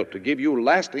and built to give you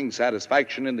lasting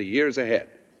satisfaction in the years ahead.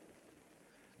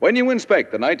 When you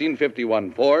inspect the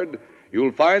 1951 Ford,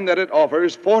 you'll find that it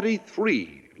offers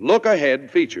 43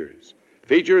 look-ahead features.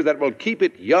 Features that will keep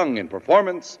it young in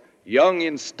performance, young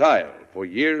in style for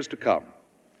years to come.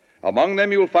 Among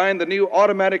them, you'll find the new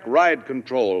automatic ride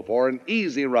control for an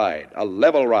easy ride, a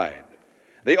level ride.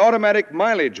 The automatic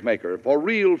mileage maker for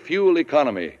real fuel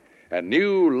economy, and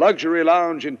new luxury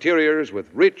lounge interiors with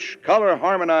rich,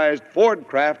 color-harmonized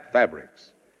Ford-Craft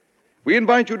fabrics. We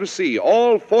invite you to see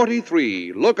all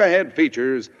 43 look-ahead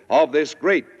features of this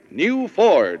great new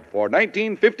Ford for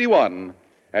 1951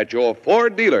 at your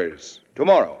Ford dealers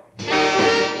tomorrow.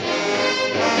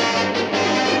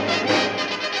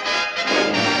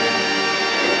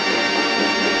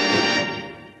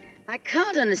 I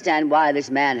can't understand why this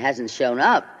man hasn't shown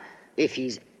up. If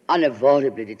he's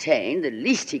unavoidably detained, the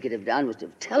least he could have done was to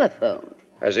have telephoned.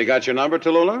 Has he got your number,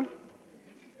 Tallulah?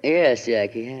 Yes,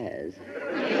 Jack, he has.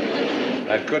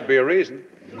 That could be a reason.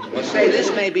 Well, say,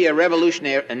 this may be a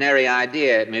revolutionary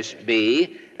idea, Miss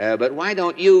B, but why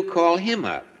don't you call him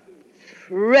up?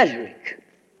 Frederick,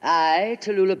 I,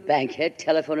 Tallulah Bankhead,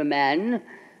 telephone a man?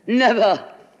 Never.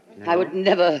 No. I would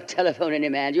never telephone any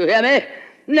man. Do you hear me?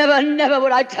 Never, never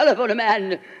would I telephone a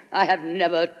man. I have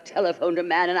never telephoned a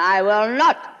man, and I will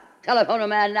not telephone a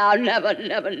man now. Never,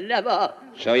 never, never.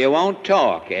 So you won't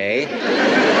talk, eh?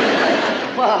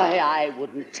 Why, I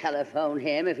wouldn't telephone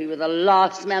him if he were the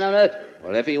last man on earth.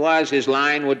 Well, if he was, his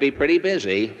line would be pretty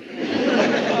busy.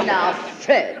 Now,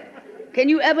 Fred, can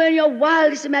you ever in your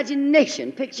wildest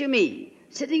imagination picture me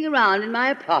sitting around in my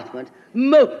apartment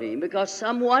moping because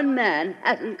some one man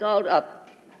hasn't called up?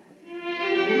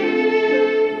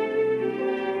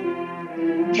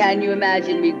 Can you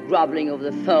imagine me groveling over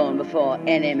the phone before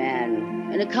any man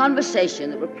in a conversation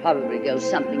that would probably go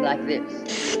something like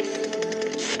this?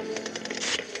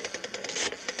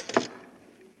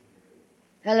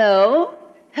 Hello?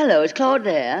 Hello, is Claude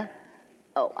there?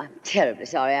 Oh, I'm terribly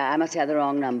sorry. I must have the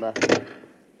wrong number.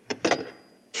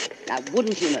 Now,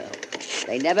 wouldn't you know,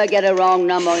 they never get a wrong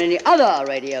number on any other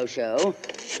radio show,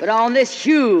 but on this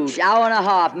huge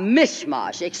hour-and-a-half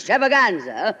mishmash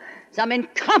extravaganza, some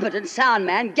incompetent sound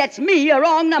man gets me a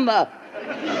wrong number.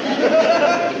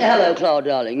 Hello, Claude,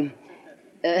 darling.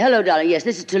 Hello, darling. Yes,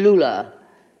 this is Tallulah.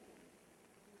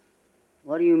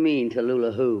 What do you mean,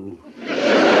 Tallulah who?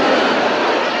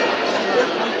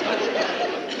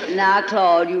 Now,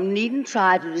 Claude, you needn't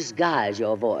try to disguise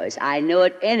your voice. I know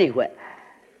it anywhere.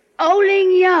 Oh,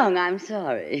 Ling Young, I'm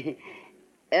sorry.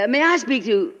 May I speak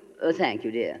to... Oh, thank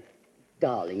you, dear.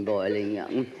 Darling boy, Ling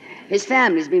Young. His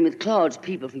family's been with Claude's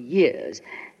people for years.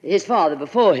 His father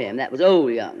before him, that was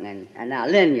old Young, and now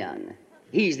Len Young.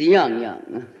 He's the young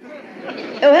Young.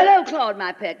 Oh, hello, Claude,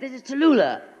 my pet. This is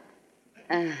Tallulah.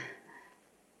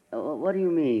 What do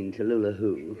you mean, Tallulah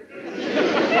who?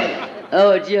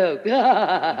 Oh, a joke. Oh,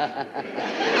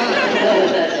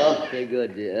 that's awfully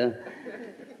good, dear.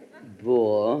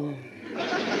 Bore.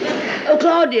 Oh,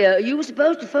 Claude, dear, you were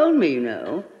supposed to phone me, you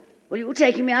know. Well, you were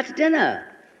taking me out to dinner.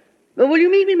 Well, will you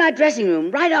meet me in my dressing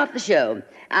room right after the show?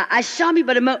 I shan't be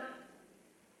but a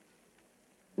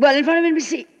Well, in front of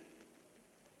NBC.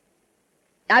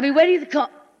 I'll be waiting at the car.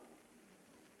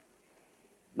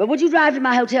 But would you drive to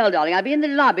my hotel, darling? I'll be in the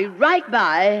lobby right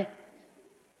by...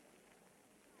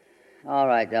 All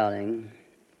right, darling.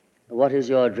 What is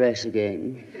your address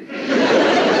again?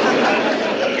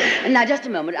 Now, just a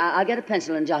moment. I'll get a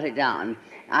pencil and jot it down.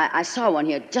 I saw one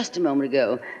here just a moment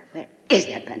ago. Where is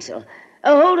that pencil?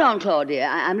 Oh, hold on, Claude, dear.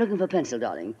 I'm looking for a pencil,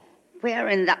 darling. Where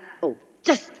in the... Oh,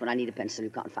 just when I need a pencil, you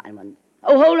can't find one.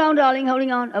 Oh, hold on, darling,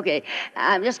 holding on. Okay,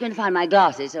 I'm just going to find my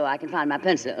glasses so I can find my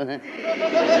pencil.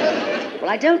 Well,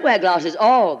 I don't wear glasses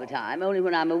all the time, only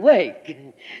when I'm awake.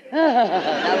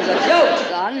 That was a joke,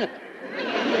 son.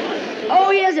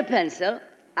 Oh, here's a pencil.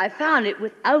 I found it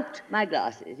without my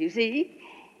glasses, you see?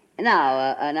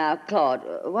 Now, Claude,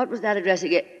 what was that address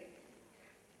again?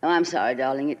 Oh, I'm sorry,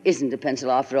 darling. It isn't a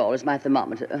pencil after all. It's my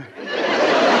thermometer.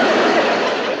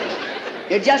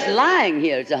 You're just lying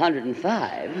here. It's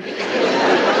 105.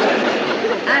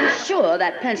 I'm sure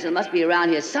that pencil must be around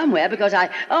here somewhere because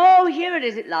Oh, here it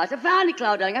is at last. I found it,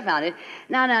 Claude, darling. I found it.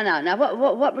 Now,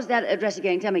 what was that address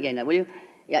again? Tell me again, now, will you?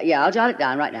 Yeah, I'll jot it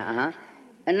down right now, uh-huh.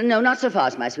 And no, not so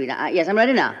fast, my sweetheart. Yes, I'm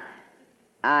ready now.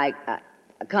 I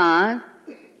can't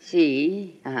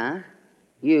see,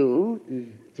 you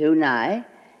tonight.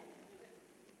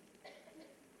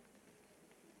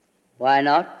 Why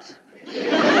not?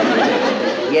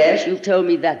 Yes, you've told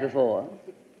me that before.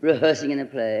 Rehearsing in a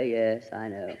play, yes, I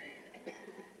know.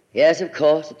 Yes, of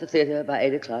course, at the theater by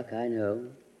 8 o'clock, I know.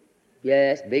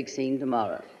 Yes, big scene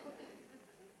tomorrow.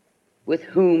 With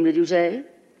whom did you say?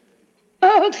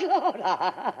 Oh, Claude.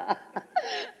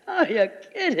 Oh, you're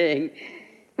kidding.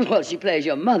 Well, she plays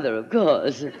your mother, of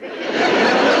course. She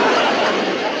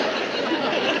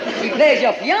plays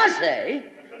your fiancé?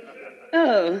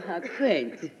 Oh, how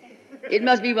quaint. It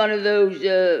must be one of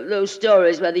those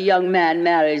stories where the young man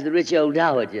marries the rich old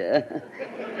dowager.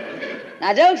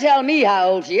 Now, don't tell me how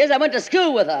old she is. I went to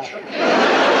school with her.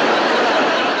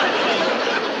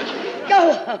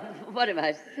 Go. What am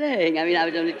I saying? I mean, I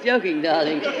was only joking,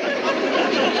 darling. I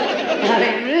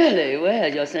mean, really,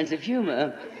 where's your sense of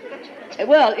humor?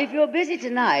 Well, if you're busy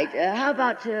tonight, how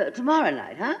about tomorrow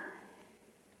night, huh?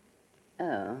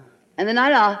 Oh. And the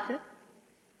night after?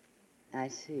 I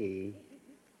see.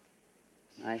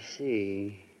 I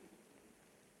see.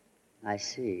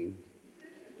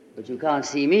 But you can't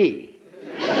see me.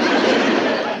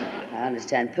 I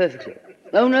understand perfectly.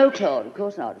 Oh, no, Claude, of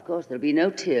course not. Of course, there'll be no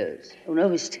tears. Oh, no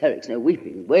hysterics, no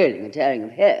weeping, wailing, and tearing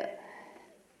of hair.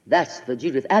 That's for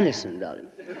Judith Anderson, darling.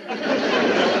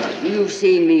 You've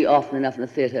seen me often enough in the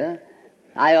theater.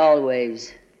 I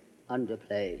always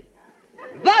underplay.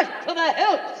 But to the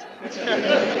hilt!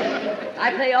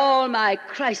 I play all my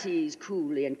crises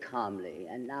coolly and calmly.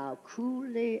 And now,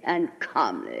 coolly and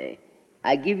calmly,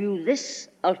 I give you this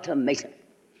ultimatum.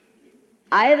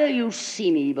 Either you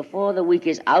see me before the week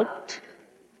is out,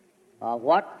 or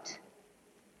what?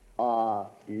 Or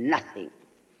nothing.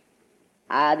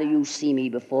 Either you see me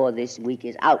before this week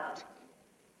is out.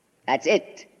 That's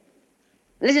it.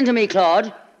 Listen to me,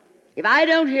 Claude. If I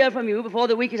don't hear from you before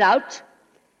the week is out,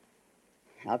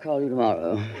 I'll call you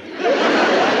tomorrow.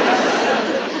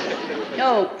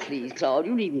 No, please, Claude,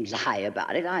 you needn't lie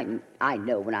about it. I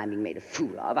know when I'm being made a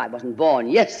fool of. I wasn't born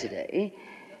yesterday.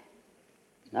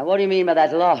 Now, what do you mean by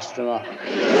that last remark?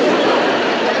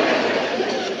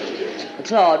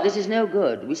 Claude, this is no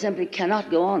good. We simply cannot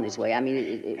go on this way. I mean,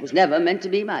 it was never meant to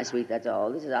be, my sweet, that's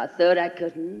all. This is our third act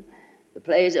curtain. The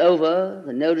play is over.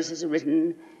 The notices are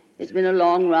written. It's been a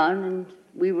long run, and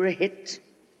we were a hit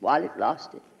while it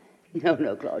lasted.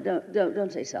 No, Claude,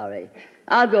 don't say sorry.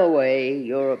 I'll go away,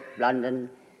 Europe, London.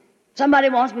 Somebody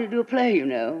wants me to do a play, you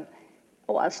know.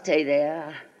 Oh, I'll stay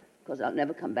there, because I'll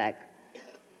never come back.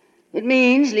 It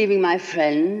means leaving my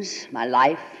friends, my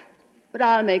life, but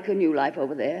I'll make a new life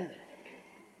over there.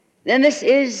 Then this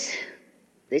is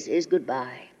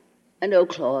goodbye. And oh,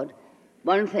 Claude,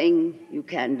 one thing you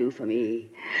can do for me.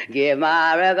 Give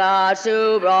my regards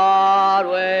to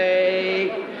Broadway.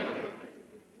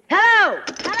 Hello!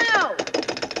 Hello!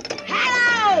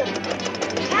 Hello!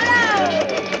 Hello!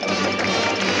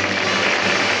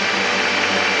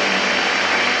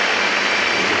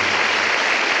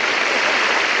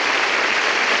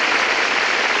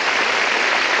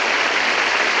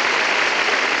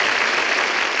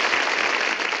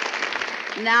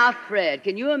 Now, Fred,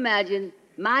 can you imagine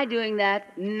my doing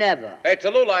that? Never. Hey,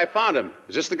 Tallulah, I found him.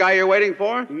 Is this the guy you're waiting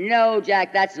for? No,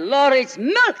 Jack, that's Lawrence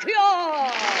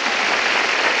Melchior!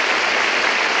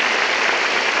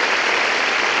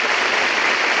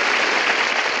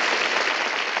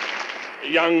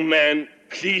 Young man,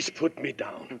 please put me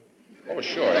down. Oh,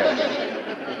 sure.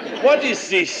 What is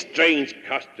this strange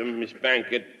custom, Miss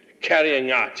Bankett,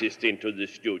 carrying artists into the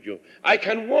studio? I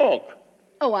can walk.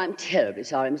 Oh, I'm terribly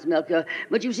sorry, Mr. Melchior.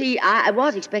 But you see, I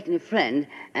was expecting a friend,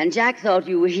 and Jack thought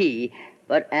you were he.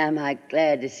 But am I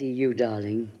glad to see you,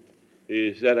 darling?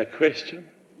 Is that a question?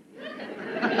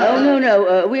 Oh,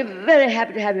 no. We're very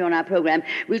happy to have you on our program.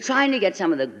 We're trying to get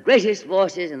some of the greatest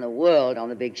voices in the world on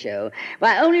the big show.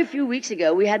 Why, only a few weeks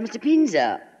ago, we had Mr.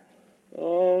 Pinzer.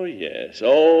 Oh, yes,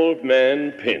 old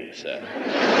man Pinzer.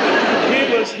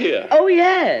 He was here. Oh,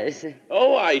 yes.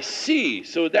 Oh, I see.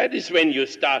 So that is when you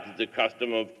started the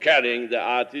custom of carrying the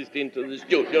artist into the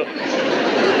studio. Oh,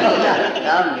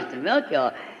 Mr.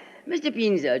 Melchior. Mr.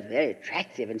 Pinzer is very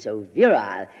attractive and so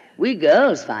virile. We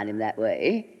girls find him that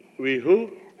way. We who?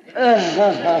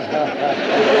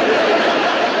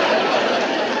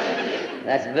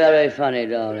 That's very funny,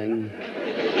 darling.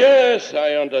 Yes,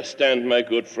 I understand, my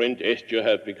good friend Est, you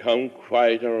have become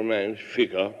quite a romantic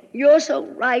figure. You're so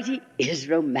right, he is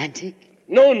romantic.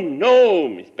 No,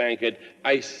 Miss Bankett.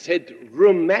 I said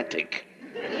romantic.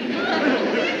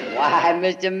 Why,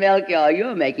 Mr. Melchior,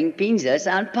 you're making Pinzer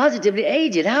sound positively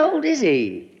aged. How old is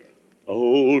he?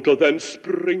 Older than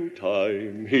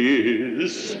springtime he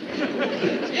is.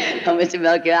 Oh, Mr.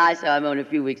 Melchior, I saw him only a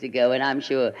few weeks ago, and I'm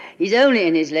sure he's only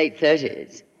in his late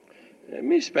 30s.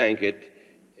 Miss Bankett,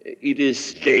 it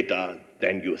is later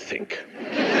than you think.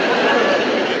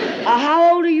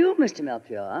 How old are you, Mr.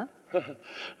 Melchior?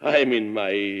 I'm in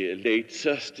my late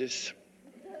 30s.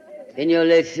 In your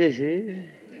late 30s?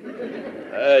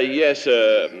 Yes,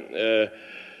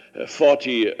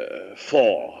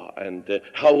 44. And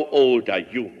how old are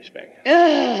you, Miss Bankett?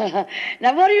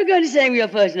 Now, what are you going to say with your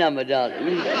first number,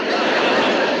 darling?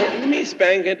 Miss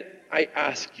Bankett, I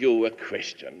ask you a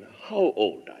question. How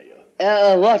old are you?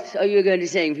 What are you going to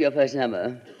sing for your first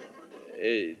number?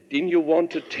 Didn't you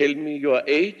want to tell me your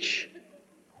age?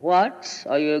 What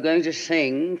are you going to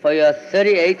sing for your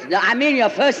 38th... No, I mean your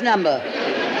first number.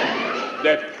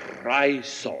 That prize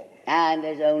song. And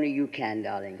as only you can,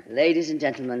 darling. Ladies and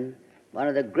gentlemen, one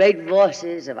of the great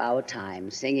voices of our time,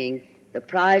 singing the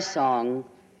prize song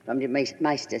from the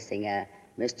Meister singer,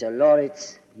 Mr.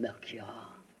 Lauritz Melchior.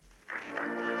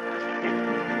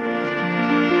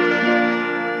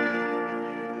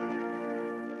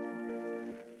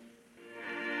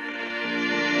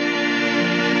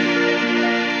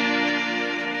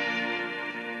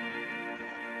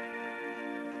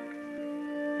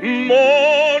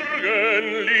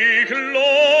 Morgenlicht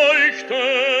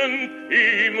leuchtend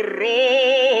im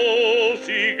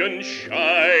rosigen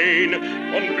Schein,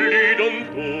 von Blüt und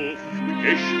Duft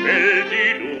geschwellt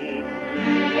die Luft,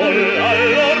 voll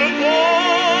aller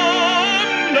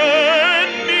Wonnen,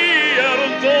 ihr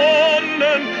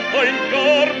Sonnen, ein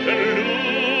Garten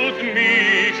lud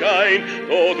mich ein,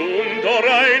 dort unter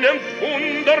einem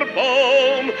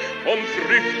Wunderbaum, von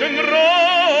Früchten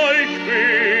reich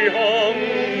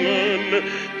behangen,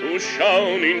 zu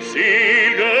schauen in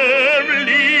seligem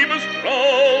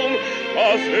Liebestraum,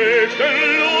 was höchsten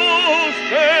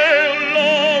Lust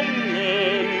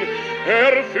erlangen,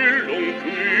 Erfüllung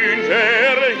kühn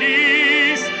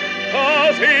verhieß,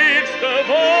 das höchste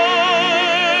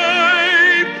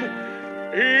Weib,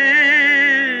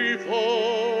 Eva,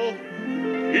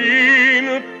 in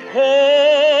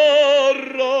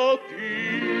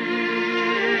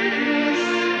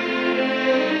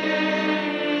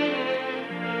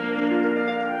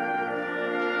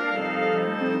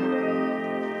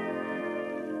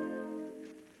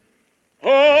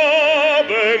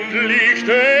Abendlicht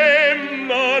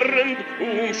dämmernd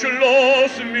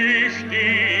umschloss mich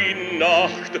die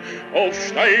Nacht. Auf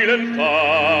steilen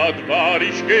Pfad war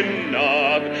ich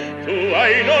genaht zu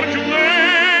einer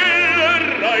Quelle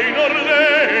reiner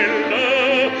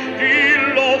Welle, die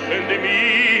lockend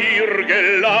mir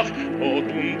gelacht, dort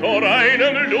unter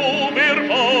einem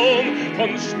Lorbeerbaum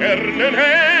von Sternen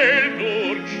hell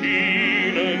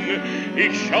durchschienen.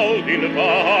 Ich schaut in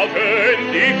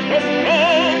Wagen dicht das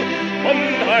Traum von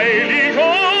heilig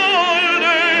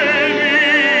holden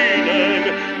Mienen,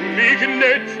 mich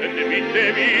netzend mit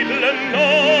dem edlen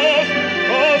Nas,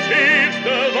 das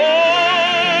höchste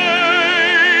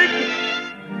Weib.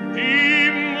 Die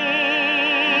Muse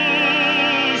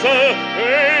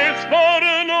jetzt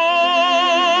Parnass.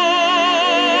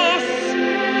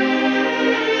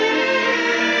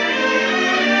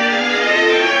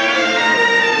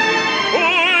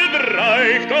 Und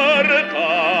reicht der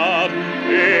Tag,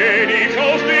 wenn ich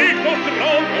aus Licht und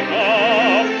Traum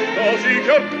hab, dass ich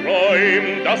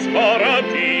erträum das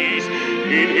Paradies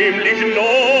in himmlisch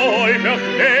neu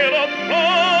verkehrer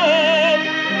Traum.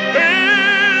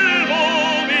 Hell, wo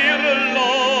wir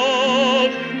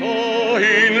lag,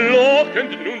 dahin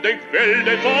lockend nun den Quell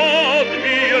des Bad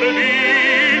mir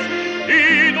wies,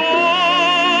 die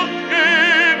dort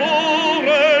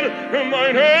geboren,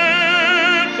 mein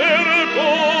Herz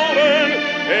erkoren,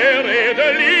 der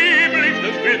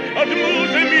lieblichstes Bild hat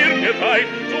Muse mir geweiht,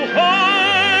 so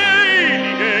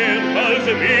heiligen als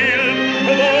wild,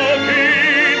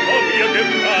 wohin von mir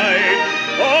befreit,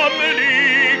 am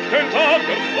lichten Tag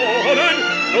erfroren,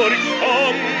 durch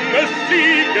Sonne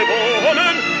Sieg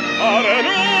gewonnen,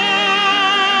 Paranos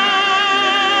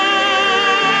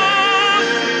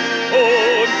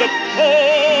und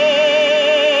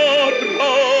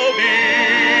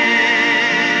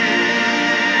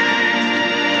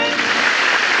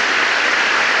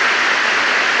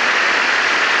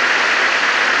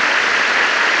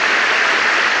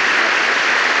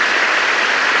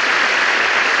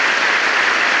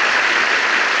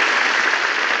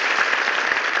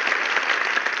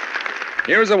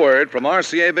Here's a word from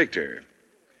RCA Victor.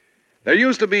 There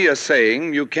used to be a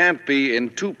saying, you can't be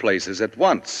in two places at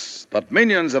once, but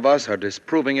millions of us are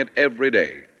disproving it every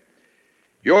day.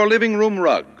 Your living room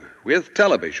rug with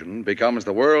television becomes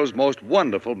the world's most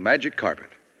wonderful magic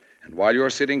carpet. And while you're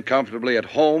sitting comfortably at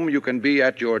home, you can be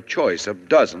at your choice of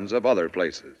dozens of other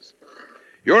places.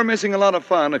 You're missing a lot of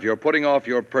fun if you're putting off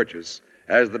your purchase,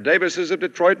 as the Davises of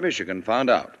Detroit, Michigan found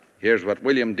out. Here's what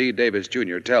William D. Davis,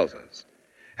 Jr. tells us.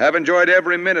 Have enjoyed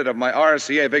every minute of my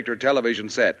RCA Victor television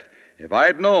set. If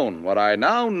I'd known what I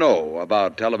now know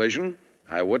about television,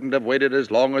 I wouldn't have waited as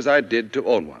long as I did to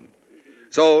own one.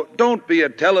 So don't be a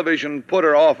television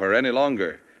putter-offer any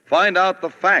longer. Find out the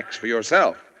facts for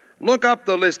yourself. Look up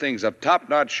the listings of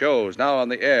top-notch shows now on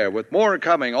the air, with more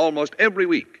coming almost every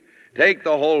week. Take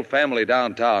the whole family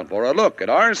downtown for a look at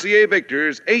RCA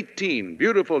Victor's 18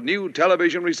 beautiful new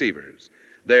television receivers.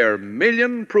 They're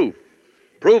million-proof,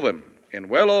 proven in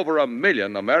well over 1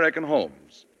 million American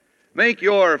homes. Make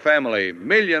your family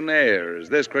millionaires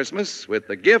this Christmas with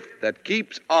the gift that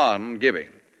keeps on giving.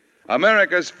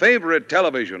 America's favorite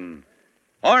television,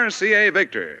 RCA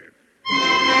Victor.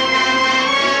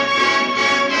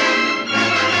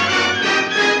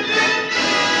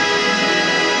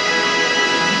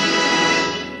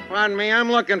 Pardon me, I'm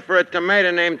looking for a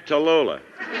tomato named Tallulah.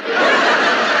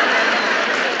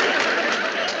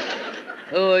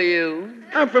 Who are you?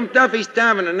 I'm from Duffy's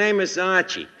Tavern. The name is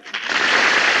Archie.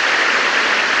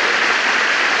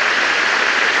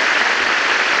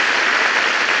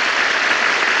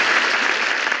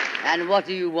 And what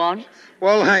do you want?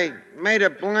 Well, I made a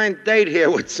blind date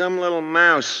here with some little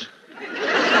mouse.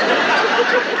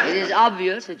 It is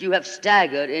obvious that you have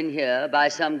staggered in here by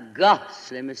some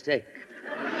ghastly mistake.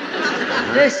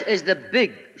 This is the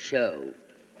big show.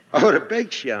 Oh, the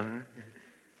big show, huh?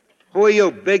 Who are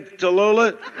you, Big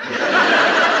Tallulah?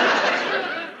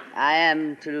 I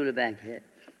am Tallulah Bankhead.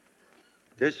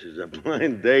 This is a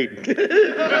blind date.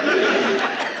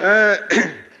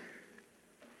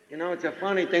 You know, it's a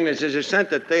funny thing. This is a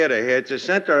center theater here. It's a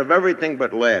center of everything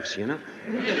but laughs, you know?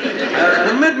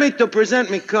 Permit me to present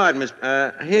me card, Miss...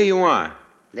 here you are.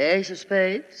 The ace of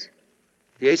spades?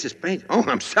 The ace of spades? Oh,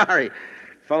 I'm sorry.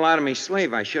 Fell out of me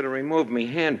sleeve. I should have removed me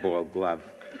handball glove.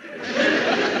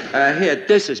 Here,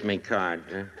 this is me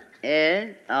card.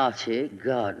 Ed Archie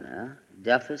Gardner,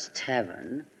 Duffy's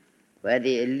Tavern, where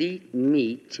the elite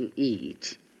meet to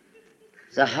eat.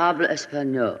 The Habla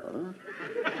Espanol,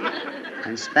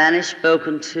 and Spanish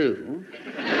spoken too.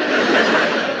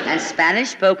 And Spanish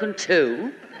spoken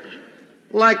too.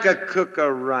 Like a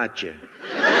cucaracha.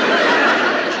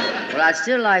 Well, I'd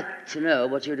still like to know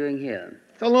what you're doing here.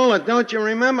 Tallulah, don't you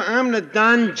remember? I'm the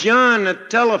Don John that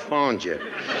telephoned you.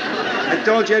 I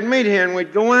told you I'd meet here and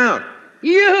we'd go out.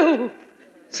 You!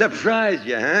 Surprised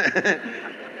you, huh?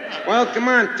 Well, come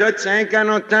on, Toots. I ain't got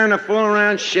no time to fool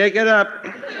around. Shake it up.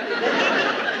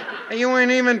 Hey, you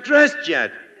ain't even dressed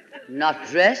yet. Not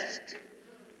dressed?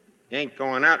 You ain't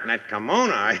going out in that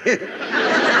kimono, are you?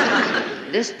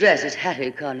 This dress is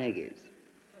Hattie Carnegie's.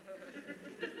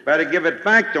 Better give it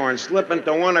back to her and slip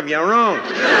into one of your own.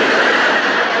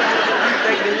 I'm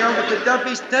taking you over to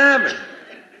Duffy's Tavern.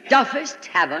 Duffy's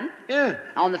Tavern? Yeah.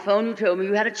 On the phone, you told me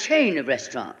you had a chain of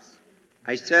restaurants.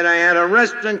 I said I had a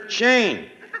restaurant chain.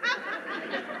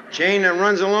 Chain that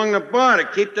runs along the bar to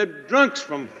keep the drunks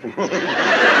from falling.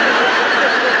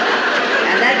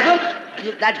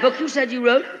 And that book you said you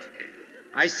wrote?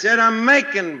 I said I'm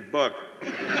making book.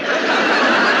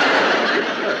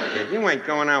 Look, kid, you ain't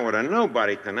going out with a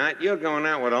nobody tonight. You're going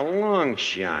out with a long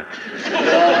shot.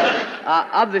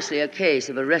 Obviously a case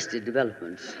of arrested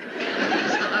developments.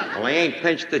 Well, I ain't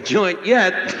pinched the joint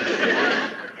yet.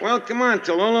 Well, come on,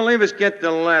 Tallulah, leave us get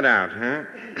the lead out, huh?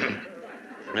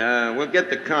 We'll get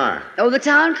the car. Oh, the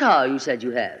town car you said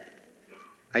you had.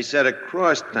 I said a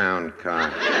crosstown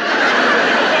car.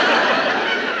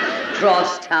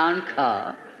 Crosstown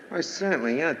car? Why,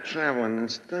 certainly, you're traveling in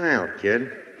style,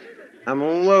 kid. I'm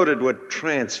loaded with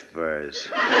transfers.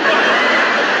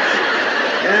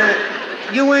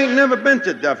 You ain't never been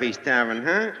to Duffy's Tavern,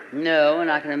 huh? No,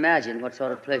 and I can imagine what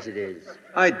sort of place it is.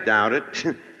 I doubt it.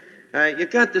 You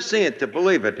got to see it to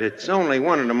believe it. It's only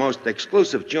one of the most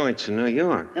exclusive joints in New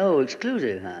York. Oh,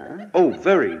 exclusive, huh? Oh,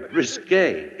 very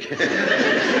risque.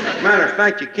 Matter of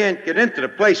fact, you can't get into the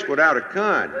place without a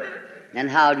card. And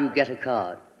how do you get a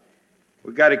card?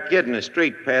 We got a kid in the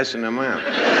street passing them out.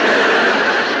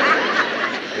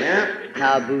 Yeah?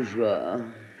 How bourgeois.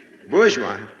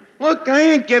 Bourgeois? Look, I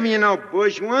ain't giving you no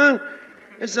bourgeois.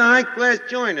 It's a high-class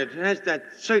joint. It has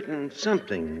that certain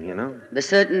something, you know. The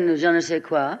certain je ne sais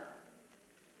quoi?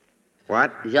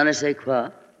 What? Je ne sais quoi?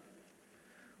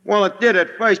 Well, it did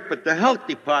at first, but the health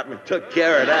department took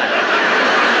care of that.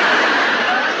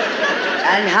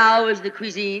 And how is the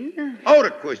cuisine? Oh,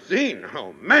 the cuisine?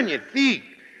 Oh, magnifique.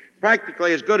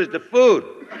 Practically as good as the food.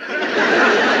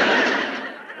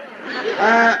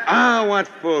 What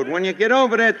food? When you get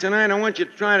over there tonight, I want you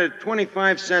to try the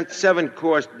 25-cent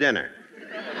 7-course dinner.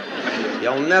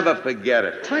 You'll never forget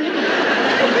it.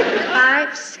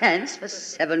 25 cents for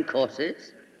 7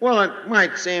 courses? Well, it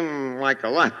might seem like a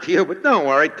lot to you, but don't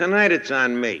worry. Tonight it's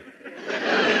on me.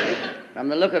 From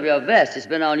the look of your vest, it's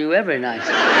been on you every night.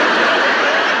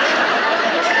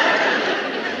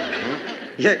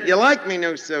 You like me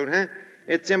new suit, huh?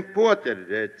 It's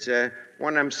imported. It's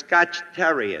one of them Scotch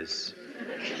Terriers.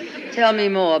 Tell me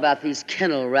more about these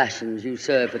kennel rations you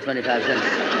serve for 25 cents.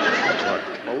 Look,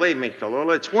 believe me,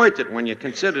 Tallulah, it's worth it when you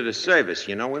consider the service,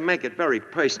 you know. We make it very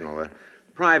personal. A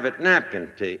private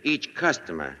napkin to each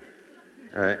customer.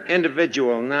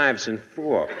 Individual knives and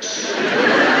forks.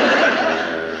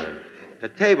 The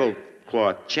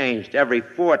tablecloth changed every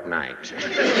fortnight.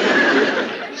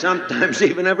 Sometimes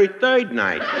even every third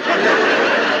night.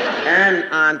 And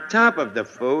on top of the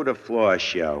food, a floor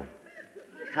show.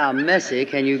 How messy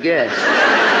can you get?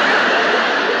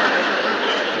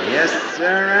 Yes, sir,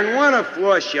 and what a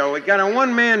floor show. We got a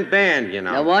one-man band, you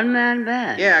know. A one-man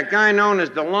band? Yeah, a guy known as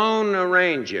the Lone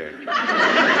Arranger.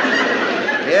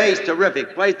 Yeah, he's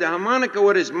terrific. Plays the harmonica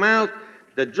with his mouth,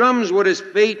 the drums with his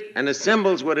feet, and the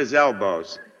cymbals with his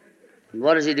elbows.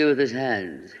 What does he do with his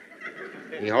hands?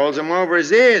 He holds them over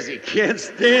his ears. He can't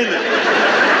stand it.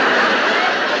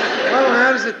 Well,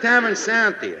 how does the tavern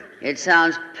sound to you? It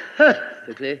sounds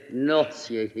perfectly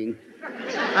nauseating.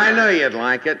 I know you'd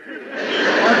like it.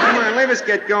 Well, come on, leave us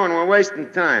get going. We're wasting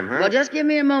time, huh? Well, just give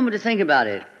me a moment to think about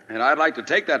it. And I'd like to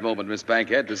take that moment, Miss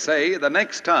Bankhead, to say the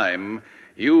next time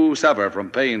you suffer from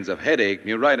pains of headache,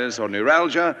 neuritis, or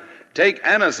neuralgia, take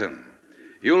Anacin.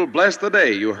 You'll bless the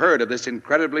day you heard of this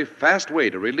incredibly fast way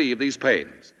to relieve these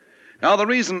pains. Now, the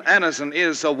reason Anacin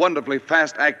is so wonderfully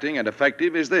fast-acting and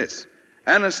effective is this.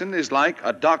 Anacin is like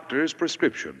a doctor's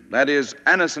prescription. That is,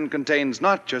 Anacin contains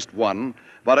not just one,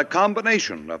 but a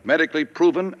combination of medically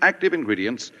proven active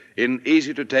ingredients in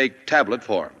easy-to-take tablet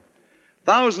form.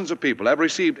 Thousands of people have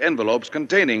received envelopes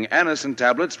containing Anacin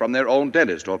tablets from their own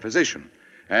dentist or physician,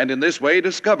 and in this way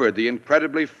discovered the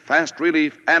incredibly fast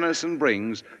relief Anacin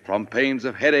brings from pains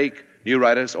of headache,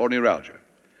 neuritis, or neuralgia.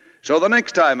 So the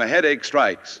next time a headache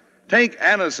strikes, take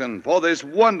Anacin for this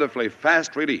wonderfully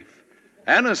fast relief.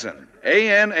 Anacin,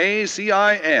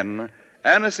 A-N-A-C-I-N.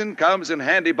 Anacin comes in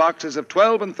handy boxes of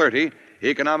 12 and 30,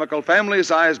 economical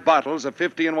family-sized bottles of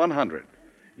 50 and 100.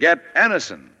 Get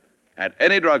Anacin at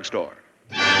any drugstore.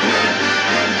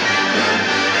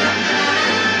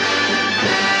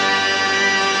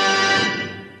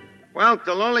 Well,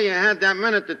 Tallulah, you had that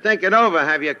minute to think it over.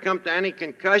 Have you come to any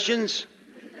concussions?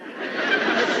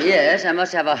 Yes, I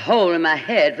must have a hole in my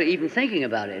head for even thinking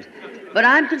about it. But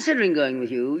I'm considering going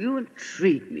with you. You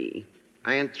intrigue me.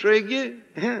 I intrigue you?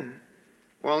 Yeah.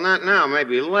 Well, not now.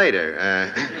 Maybe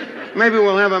later. Maybe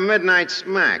we'll have a midnight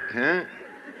smack, huh?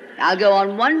 I'll go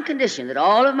on one condition, that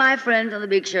all of my friends on the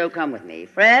big show come with me.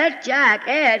 Fred, Jack,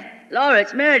 Ed,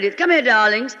 Lawrence, Meredith. Come here,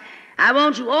 darlings. I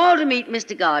want you all to meet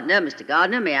Mr. Gardner. Mr.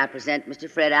 Gardner, may I present Mr.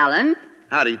 Fred Allen?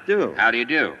 How do you do? How do you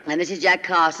do? And this is Jack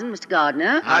Carson, Mr.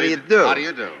 Gardner. How do you do? How do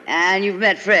you do? And you've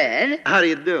met Fred. How do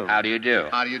you do? How do you do?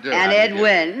 How do you do? And Ed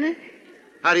Wynn.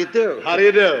 How do you do? How do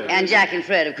you do? And Jack and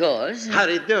Fred, of course. How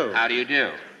do you do? How do you do?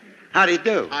 How do you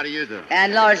do? How do you do?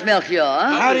 And Lawrence Melchior.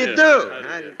 How do you do?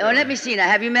 Oh, let me see now.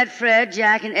 Have you met Fred,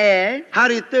 Jack, and Ed? How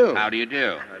do you do? How do you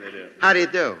do? How do you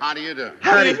do? How do you do?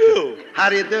 How do you do? How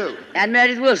do you do? And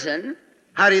Meredith Wilson.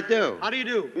 How do you do? How do you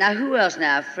do? Now, who else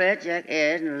now? Fred, Jack,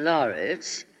 Ed, and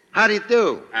Lawrence. How do you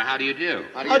do? How do you do?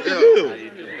 How How do do you you do?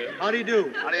 do? How do you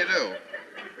do? How do you do?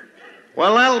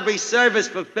 Well, that'll be service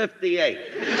for 58.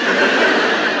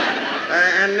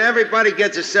 And everybody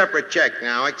gets a separate check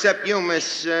now, except you,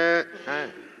 Miss. Hey,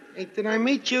 did I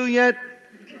meet you yet?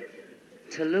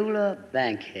 Tallulah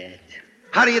Bankhead.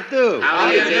 How do you do? How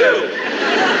do you do?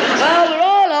 Well, we're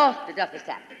all off to Duffy's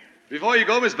Tavern. Before you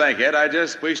go, Miss Bankhead, I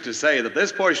just wish to say that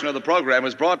this portion of the program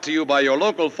is brought to you by your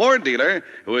local Ford dealer,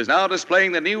 who is now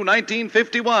displaying the new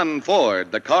 1951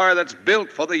 Ford, the car that's built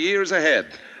for the years ahead.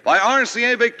 By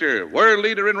RCA Victor, world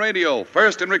leader in radio,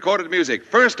 first in recorded music,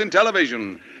 first in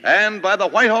television, and by the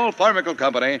Whitehall Pharmaceutical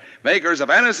Company, makers of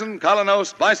Anacin,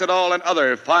 Colonos, Bicidol, and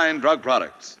other fine drug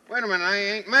products. Wait a minute, I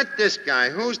ain't met this guy.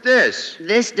 Who's this?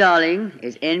 This, darling,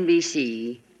 is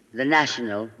NBC, the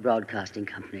National Broadcasting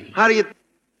Company. How do you...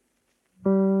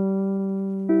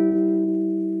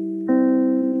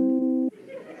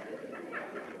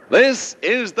 This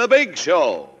is The Big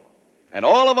Show, and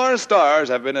all of our stars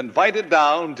have been invited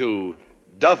down to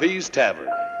Duffy's Tavern.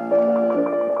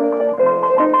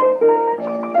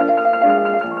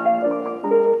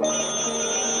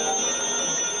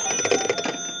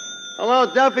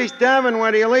 Hello, Duffy's Tavern,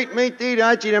 where the elite meat to eat.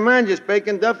 Archie the manager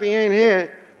speaking. Duffy ain't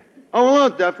here. Oh, hello,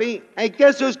 Duffy. Hey,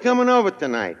 guess who's coming over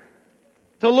tonight?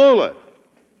 Tallulah.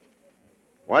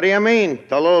 What do you mean,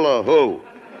 Tallulah who?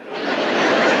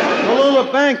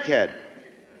 Tallulah Bankhead.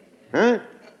 Huh?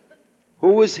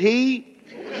 Who is he?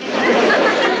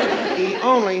 He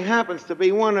only happens to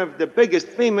be one of the biggest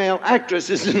female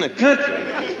actresses in the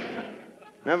country.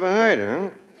 Never heard,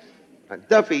 huh?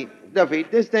 Duffy,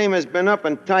 this dame has been up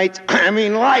in tights. I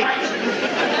mean, lights.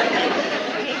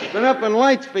 Been up in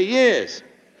lights for years.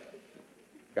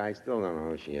 Guy still don't know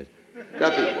who she is.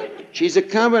 Duffy, she's a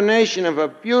combination of a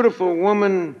beautiful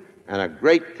woman and a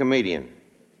great comedian.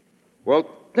 Well,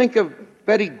 think of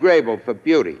Betty Grable for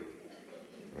beauty.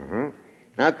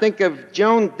 Now think of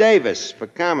Joan Davis for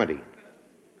comedy.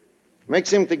 Mix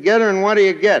them together, and what do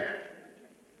you get?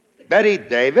 Betty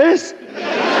Davis? Well,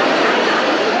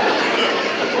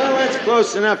 that's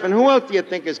close enough. And who else do you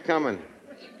think is coming?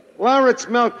 Laura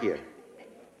Melchior.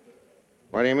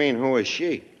 What do you mean, who is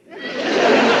she? You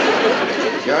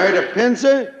heard of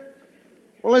Pinzer?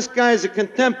 Well, this guy's a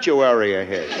contemptuary of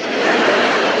his. It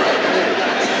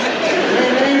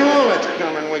ain't all that's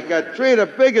coming. We got three of the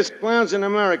biggest clowns in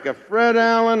America. Fred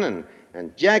Allen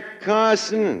and Jack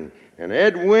Carson and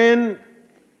Ed Wynn.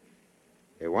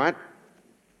 Hey, what?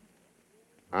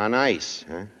 On ice,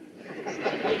 huh?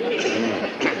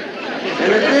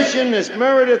 In addition, there's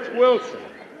Meredith Wilson.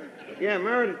 Yeah,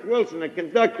 Meredith Wilson, the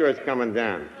conductor, is coming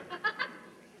down.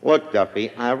 Look,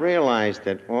 Duffy, I realize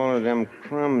that all of them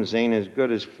crumbs ain't as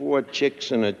good as 4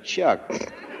 chicks and a chuck.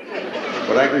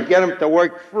 But I can get them to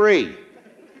work free.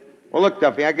 Well, look,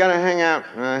 Duffy, I gotta hang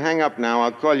up now.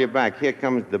 I'll call you back. Here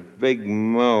comes the big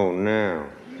Mo now.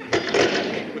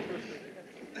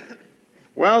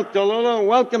 Well, Tallulah,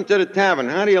 welcome to the tavern.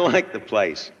 How do you like the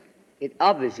place? It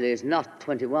obviously is not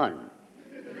 21.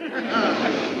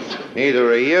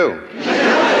 Neither are you.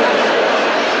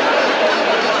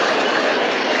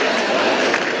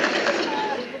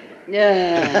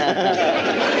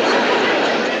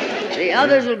 The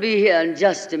others will be here in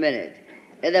just a minute.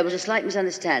 There was a slight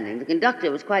misunderstanding. The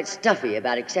conductor was quite stuffy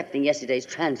about accepting yesterday's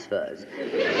transfers.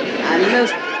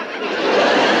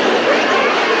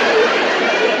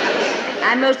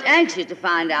 I'm most anxious to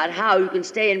find out how you can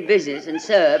stay in business and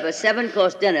serve a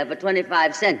 7-course dinner for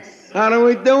 25 cents. How do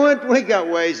we do it? We got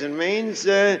ways and means.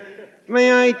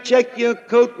 May I check your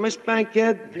coat, Miss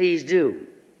Bankhead? Please do.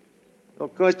 It'll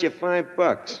cost you $5.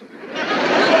 $5?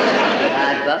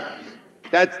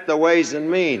 That's the ways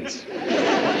and means.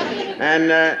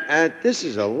 And this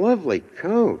is a lovely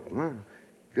coat. My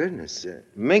goodness.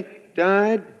 Mink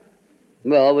dyed?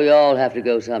 Well, we all have to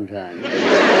go sometime.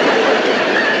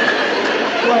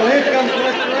 Well, here comes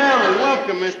Mr. Allen.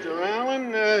 Welcome, Mr.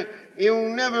 Allen. You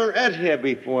never ate here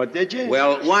before, did you?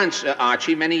 Well, once,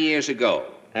 Archie, many years ago.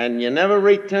 And you never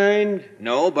returned?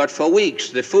 No, but for weeks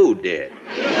the food did.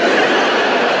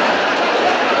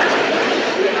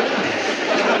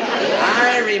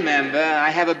 I remember, I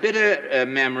have a bitter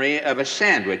memory of a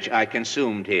sandwich I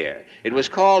consumed here. It was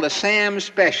called a Sam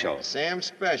Special. Sam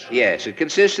Special? Yes, it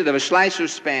consisted of a slice of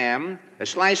Spam, a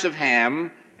slice of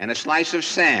ham, and a slice of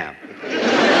Sam.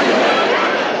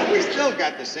 We still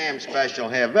got the Sam Special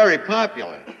here. Very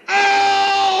popular.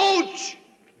 Ouch!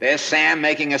 There's Sam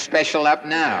making a special up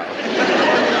now.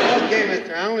 Okay,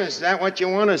 Mr. Allen, is that what you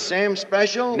want, a Sam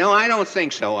Special? No, I don't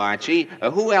think so, Archie.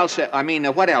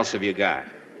 What else have you got?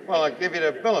 Well, I'll give you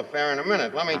the bill of fare in a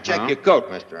minute. Let me check your coat,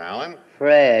 Mr. Allen.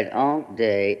 Fred,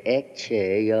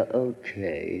 you're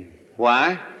okay.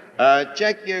 What?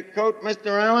 Check your coat,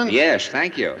 Mr. Allen? Yes,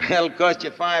 thank you. That'll cost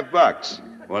you $5.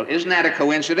 Well, isn't that a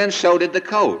coincidence? So did the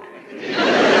coat.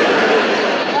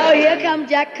 Oh, here comes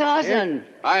Jack Carson.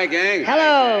 Hi, gang.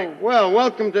 Hello. Well,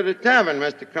 welcome to the tavern,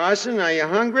 Mr. Carson. Are you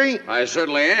hungry? I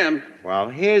certainly am. Well,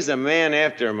 here's a man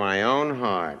after my own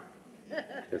heart.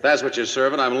 If that's what you're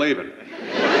serving, I'm leaving.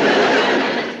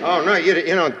 Oh, no, you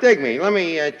don't dig me. Let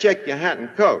me check your hat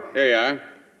and coat. Here you are.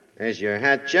 There's your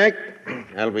hat check.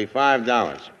 That'll be $5.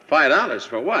 $5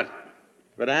 for what?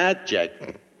 For the hat check.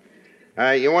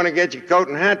 You want to get your coat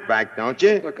and hat back, don't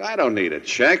you? Look, I don't need a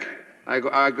check. I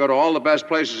go to all the best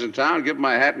places in town, give them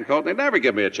my hat and coat, and they never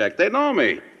give me a check. They know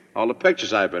me. All the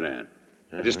pictures I've been in.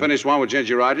 I just finished one with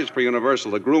Ginger Rogers for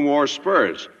Universal, the Groom Wore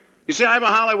Spurs. You see, I'm a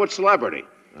Hollywood celebrity.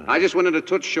 I just went into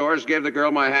Toots Shores, gave the girl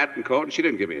my hat and coat, and she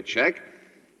didn't give me a check.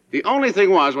 The only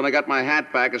thing was, when I got my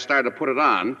hat back and started to put it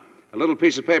on, a little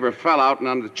piece of paper fell out, and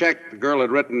on the check, the girl had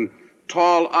written,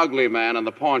 "Tall, ugly man" on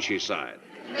the paunchy side.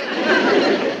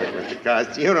 Mr.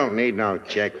 Carson, you don't need no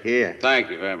check here. Thank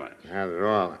you very much. Not at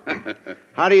all.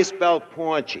 How do you spell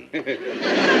paunchy?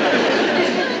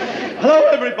 Hello,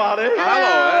 everybody.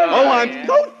 Hello. Oh, I'm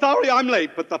so sorry I'm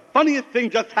late, but the funniest thing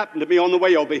just happened to me on the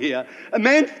way over here. A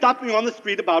man stopped me on the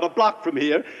street about a block from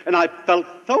here, and I felt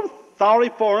so sorry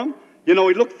for him. You know,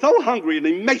 he looked so hungry and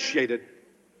emaciated.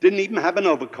 Didn't even have an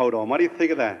overcoat on. What do you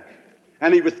think of that?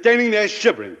 And he was standing there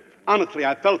shivering. Honestly,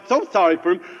 I felt so sorry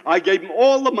for him, I gave him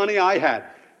all the money I had.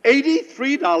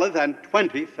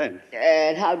 $83.20.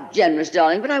 And how generous,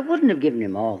 darling, but I wouldn't have given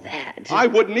him all that. I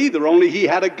wouldn't either, only he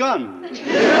had a gun.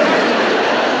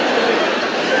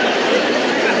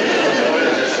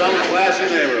 Some classy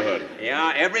neighborhood.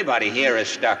 Yeah, everybody here is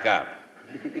stuck up.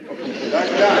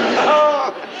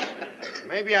 Oh,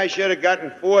 maybe I should have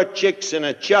gotten 4 chicks and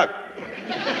a chuck.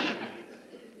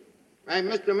 Hey,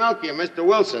 Mr. Melchior, Mr.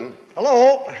 Wilson.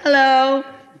 Hello. Hello.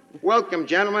 Welcome,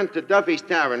 gentlemen, to Duffy's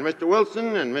Tavern. Mr.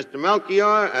 Wilson and Mr.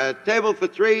 Melchior, a table for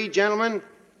 3, gentlemen.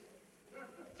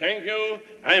 Thank you.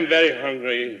 I'm very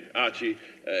hungry, Archie.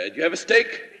 Do you have a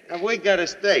steak? Have we got a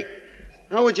steak?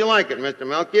 How would you like it, Mr.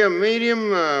 Melchior?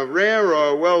 Medium, rare,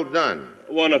 or well done?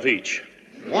 One of each.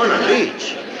 One of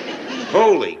each?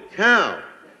 Holy cow.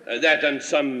 That and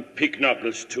some pig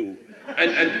knuckles, too.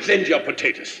 And plenty of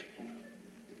potatoes.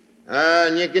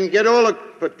 And you can get all the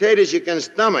potatoes you can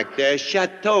stomach. They're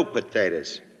chateau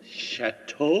potatoes.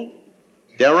 Chateau?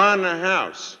 They're on the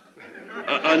house.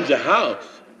 On the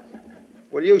house?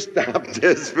 Will you stop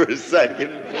this for a second,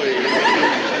 please?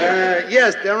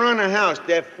 Yes, they're on the house.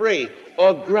 They're free.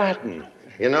 Au gratin,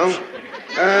 you know?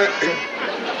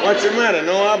 What's the matter?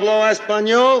 No hablo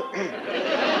español?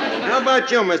 How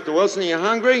about you, Mr. Wilson? You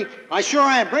hungry? I sure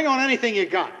am. Bring on anything you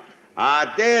got.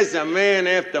 There's a man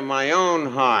after my own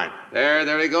heart.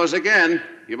 There he goes again.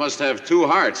 You must have 2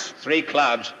 hearts. 3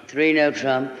 clubs. 3 no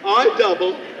trump. I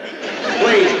double.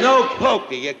 Please, no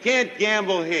poker. You can't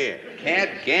gamble here.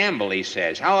 Can't gamble, he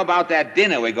says. How about that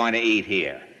dinner we're going to eat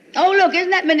here? Oh, look,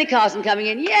 isn't that Minnie Carson coming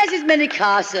in? Yes, it's Minnie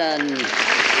Carson.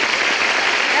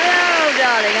 Hello,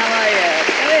 darling. How are you?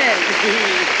 Come in.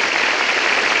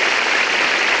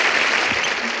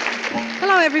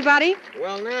 Hello, everybody.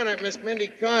 Well, now that Miss Mindy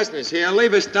Carson is here,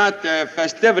 leave us start the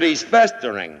festivities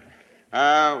festering.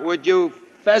 Would you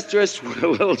fester us with a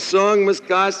little song, Miss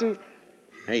Carson?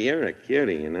 Hey, you're a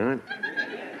cutie, you know.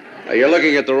 You're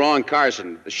looking at the wrong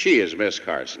Carson. She is Miss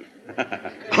Carson.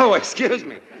 Oh, excuse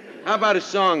me. How about a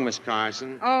song, Miss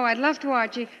Carson? Oh, I'd love to,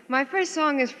 Archie. My first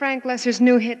song is Frank Lesser's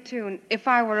new hit tune, If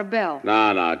I Were a Bell.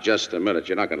 No, just a minute.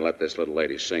 You're not going to let this little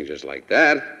lady sing just like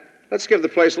that. Let's give the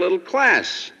place a little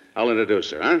class. I'll introduce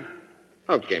her, huh?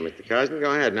 Okay, Mr. Carson, go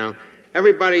ahead now.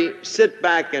 Everybody sit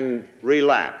back and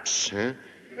relapse, huh?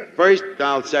 First,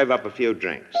 I'll serve up a few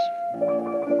drinks.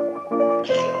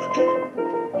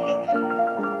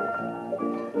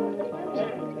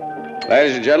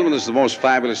 Ladies and gentlemen, this is the most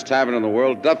fabulous tavern in the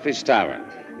world, Duffy's Tavern.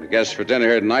 The guests for dinner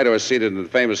here tonight are seated in the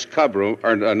famous Cub Room,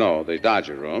 the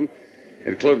Dodger Room.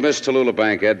 Include Miss Tallulah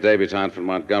Bankhead, debutante from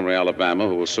Montgomery, Alabama,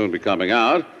 who will soon be coming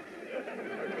out.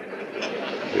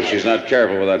 If she's not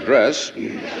careful with that dress.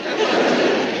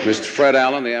 Mr. Fred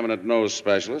Allen, the eminent nose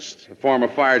specialist. The former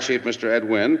fire chief, Mr. Ed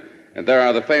Wynn. And there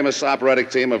are the famous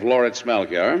operatic team of Lauritz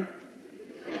Melchior.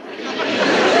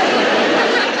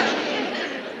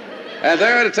 And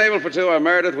there at a table for 2 are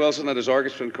Meredith Wilson and his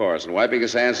orchestra and chorus. And wiping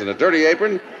his hands in a dirty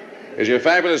apron is your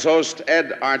fabulous host,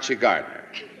 Ed Archie Gardner.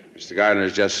 Mr. Gardner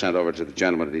has just sent over to the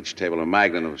gentlemen at each table a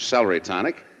magnum of celery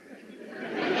tonic.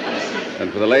 And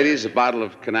for the ladies, a bottle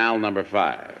of Canal number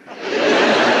 5.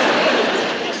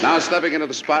 Now stepping into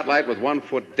the spotlight with 1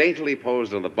 foot daintily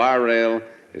posed on the bar rail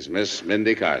is Miss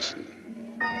Mindy Carson.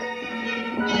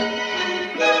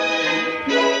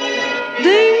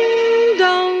 Ding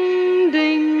dong,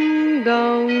 ding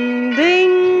dong,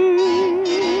 ding.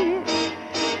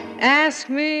 Ask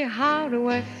me how do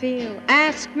I feel.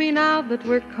 Ask me now that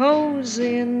we're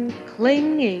cozy and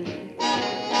clinging.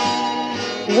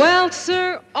 Well,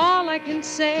 sir, all I can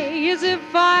say is if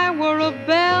I were a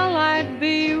bell, I'd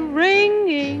be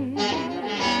ringing.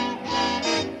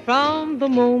 From the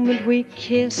moment we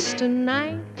kissed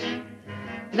tonight,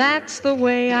 that's the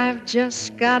way I've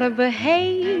just gotta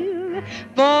behave.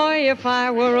 Boy, if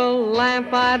I were a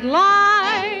lamp, I'd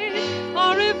light.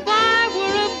 Or if I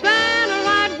were a banner,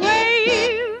 I'd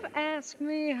wave. Ask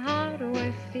me how do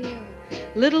I feel,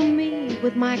 little me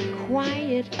with my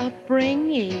quiet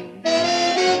upbringing.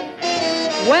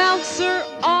 Well, sir,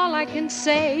 all I can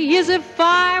say is if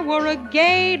I were a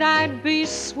gate, I'd be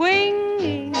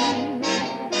swinging.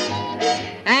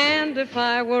 And if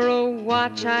I were a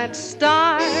watch, I'd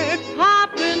start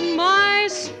popping my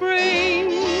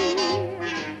spring.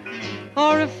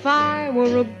 Or if I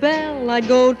were a bell, I'd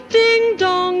go ding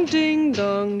dong, ding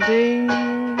dong, ding.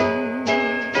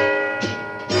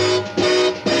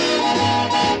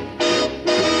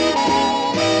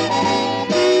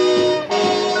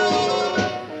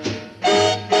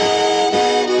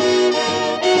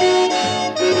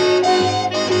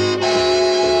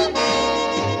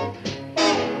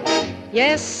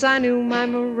 Yes, I knew my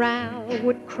morale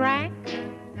would crack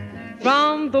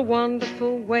from the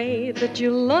wonderful way that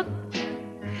you looked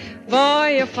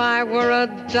Boy, if I were a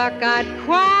duck, I'd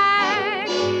quack.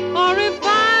 Or if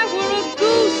I were a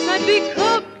goose, I'd be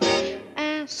cooked.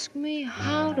 Ask me,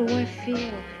 how do I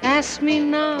feel? Ask me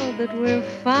now that we're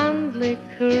fondly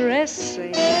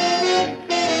caressing.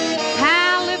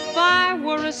 Pal, if I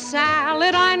were a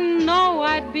salad, I know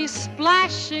I'd be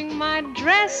splashing my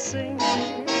dressing.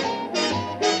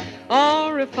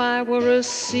 Or if I were a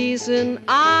season,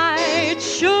 I'd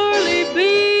surely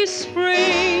be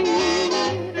spring.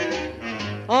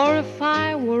 Or if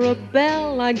I were a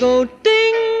bell, I'd go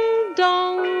ding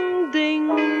dong, ding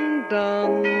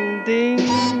dong, ding.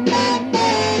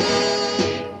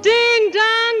 Ding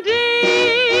dong, ding.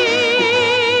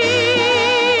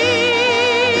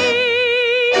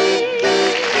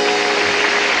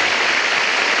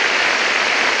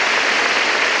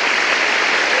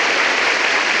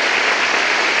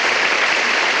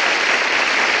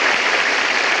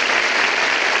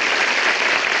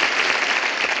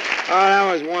 Oh,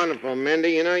 that was wonderful,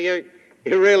 Mindy. You know, you're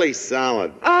really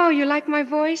solid. Oh, you like my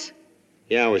voice?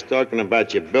 Yeah, I was talking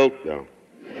about your bilk, though.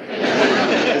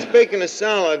 And speaking of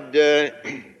solid,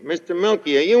 Mr.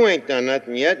 Milky, you ain't done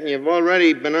nothing yet, and you've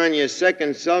already been on your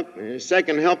second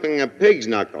helping of pig's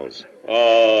knuckles.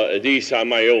 These are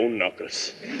my own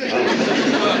knuckles.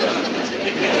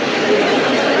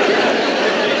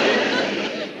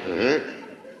 Uh-huh.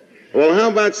 Well, how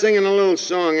about singing a little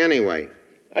song anyway?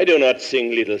 I do not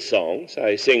sing little songs.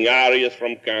 I sing arias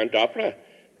from Grand Opera,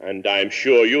 and I'm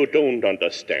sure you don't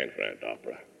understand Grand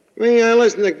Opera. Me, I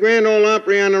listen to Grand Ole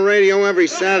Opry on the radio every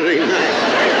Saturday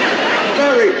night.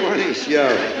 Very funny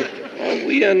show.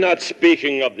 We are not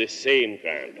speaking of the same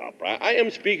Grand Opera. I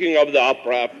am speaking of the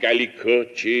opera of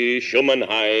Galli-Curci,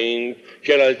 Schumann-Heine,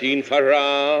 Geraldine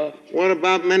Farrar. What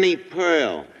about Minnie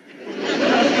Pearl?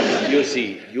 You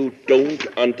see, you don't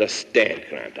understand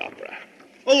Grand Opera.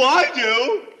 Oh, I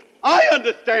do. I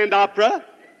understand opera.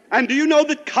 And do you know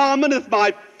that Carmen is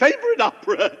my favorite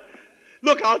opera?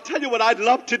 Look, I'll tell you what I'd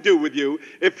love to do with you.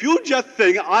 If you just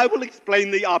sing, I will explain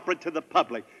the opera to the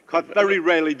public, because very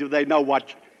rarely do they know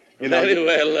what, you know. Very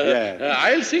well. Yeah.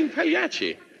 I'll sing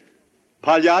Pagliacci.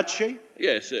 Pagliacci?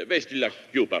 Yes, Vesti la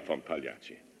Cuba from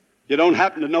Pagliacci. You don't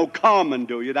happen to know Carmen,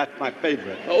 do you? That's my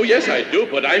favorite. Oh, yes, I do,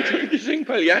 but I'm going to sing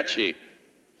Pagliacci.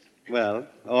 Well,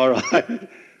 all right.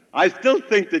 I still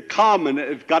think that Carmen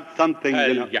has got something,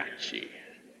 you know. Pagliacci.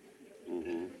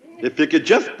 If you could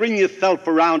just bring yourself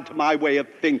around to my way of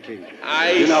thinking.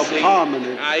 Carmen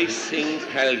is... I sing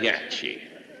Pagliacci.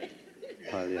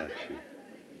 Pagliacci.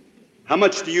 How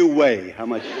much do you weigh? How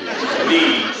much do you weigh?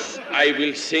 Please, I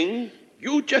will sing.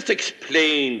 You just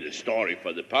explain the story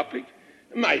for the public.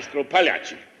 Maestro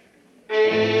Pagliacci.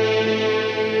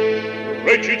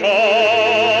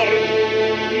 Recitar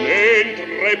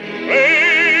mentre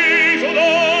preso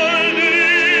dal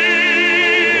delirio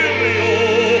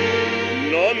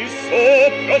non so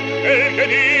più quel che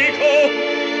dico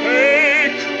e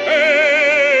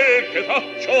quel che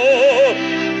faccio.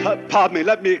 Pardon me,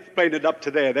 let me explain it up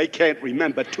to there. They can't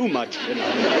remember too much, you know.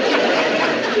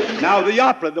 Now, the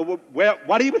opera,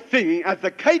 what he was singing, as the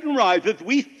curtain rises,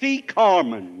 we see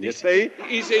Carmen, you see?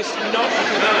 This is not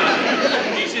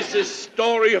Carmen. This is the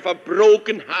story of a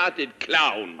broken-hearted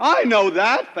clown. I know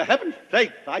that. For heaven's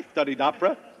sakes, I studied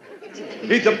opera.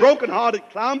 He's a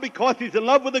broken-hearted clown because he's in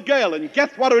love with a girl, and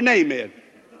guess what her name is?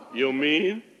 You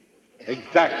mean?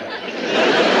 Exactly.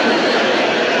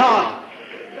 Carmen.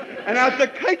 And as the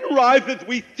curtain rises,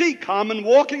 we see Carmen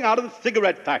walking out of the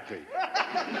cigarette factory.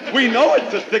 We know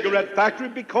it's a cigarette factory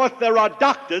because there are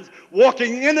doctors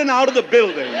walking in and out of the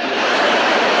building.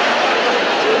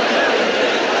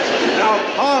 Now,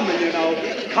 Carmen, you know,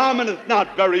 Carmen is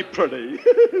not very pretty.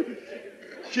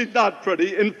 She's not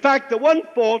pretty. In fact, the one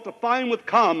fault to find with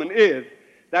Carmen is,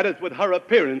 that is with her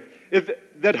appearance, is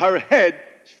that her head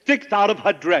sticks out of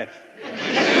her dress.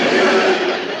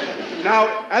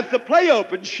 Now, as the play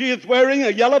opens, she is wearing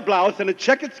a yellow blouse and a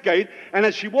checkered skirt, and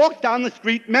as she walks down the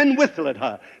street, men whistle at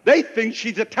her. They think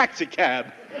she's a taxi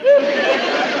cab.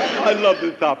 I love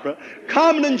this opera.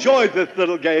 Carmen enjoys this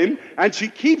little game, and she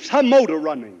keeps her motor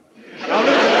running. Now,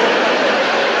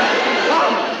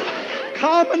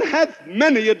 Carmen has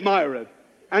many admirers,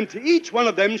 and to each one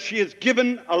of them she is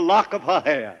given a lock of her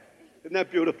hair. Isn't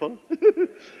that beautiful?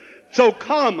 So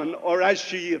Carmen, or as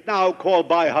she is now called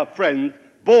by her friends,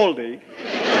 Baldy,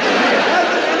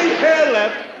 hasn't any hair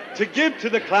left to give to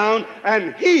the clown,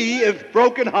 and he is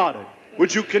broken-hearted.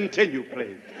 Would you continue,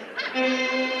 please?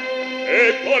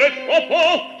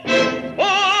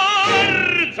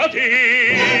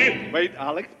 Wait,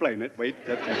 I'll explain it. Wait.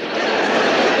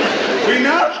 We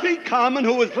now see Carmen,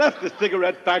 who has left the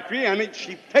cigarette factory, and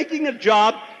she's taking a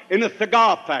job in a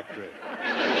cigar factory.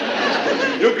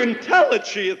 You can tell that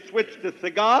she has switched to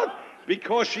cigars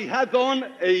because she has on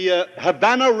a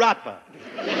Havana wrapper.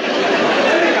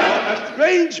 Anyhow, a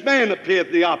strange man appears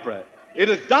in the opera. It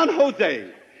is Don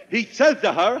Jose. He says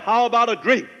to her, how about a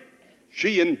drink?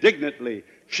 She indignantly,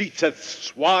 she says,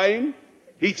 swine.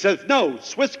 He says, no,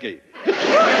 Swisky.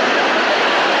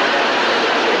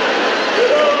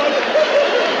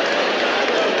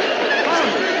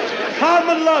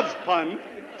 Carmen loves puns,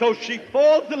 so she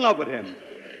falls in love with him.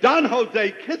 Don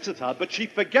Jose kisses her, but she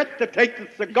forgets to take the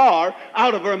cigar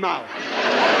out of her mouth.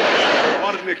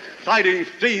 What an exciting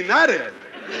scene that is.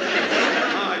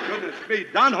 My goodness me,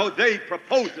 Don Jose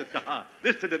proposes to her.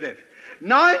 Listen to this.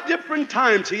 9 different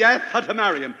times he asks her to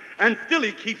marry him, and still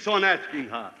he keeps on asking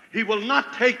her. He will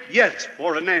not take yes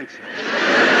for an answer.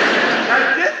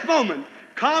 At this moment,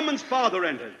 Carmen's father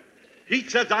enters. He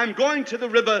says, I'm going to the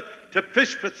river to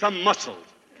fish for some mussels.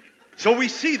 So we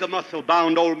see the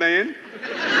muscle-bound old man.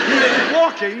 He is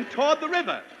walking toward the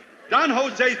river. Don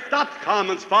Jose stops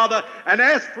Carmen's father and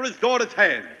asks for his daughter's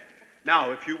hand.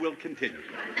 Now, if you will continue.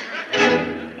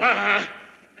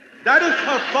 That is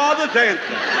her father's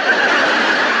answer.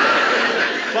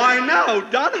 By now,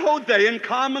 Don Jose and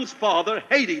Carmen's father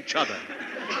hate each other.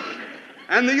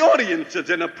 And the audience is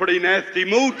in a pretty nasty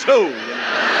mood, too.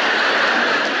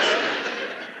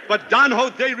 But Don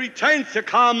Jose returns to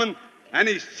Carmen, and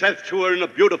he says to her in a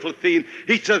beautiful scene,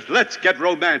 he says, let's get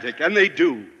romantic. And they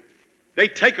do. They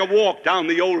take a walk down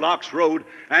the old ox road,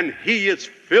 and he is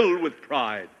filled with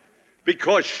pride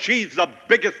because she's the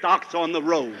biggest ox on the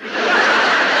road.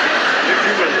 If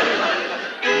you will.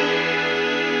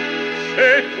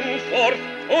 Se tu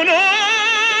fortuna.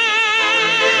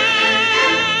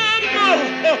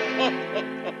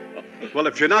 Well,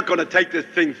 if you're not going to take this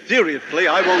thing seriously,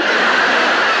 I won't.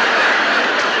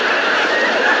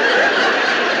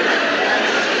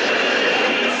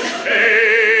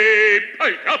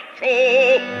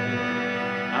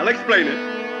 I'll explain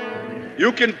it.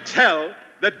 You can tell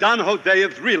that Don Jose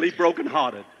is really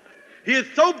broken-hearted. He is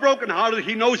so broken-hearted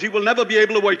he knows he will never be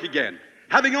able to work again.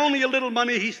 Having only a little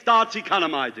money, he starts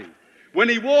economizing. When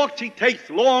he walks, he takes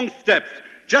long steps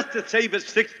just to save his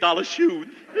 $6 shoes.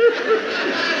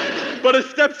 But his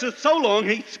steps are so long,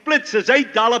 he splits his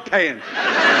 $8 pants.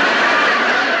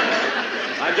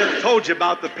 I just told you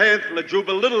about the pants, La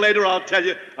Juba. A little later, I'll tell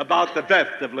you about the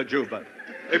vest of La Juba.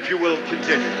 If you will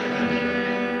continue.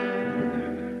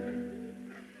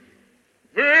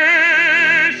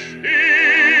 Vesti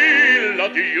la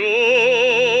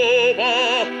Giova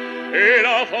e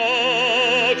la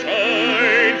faccia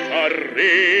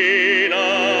infarina,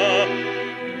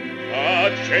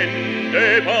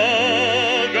 accende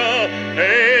paga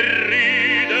e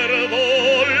rider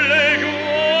volle giù.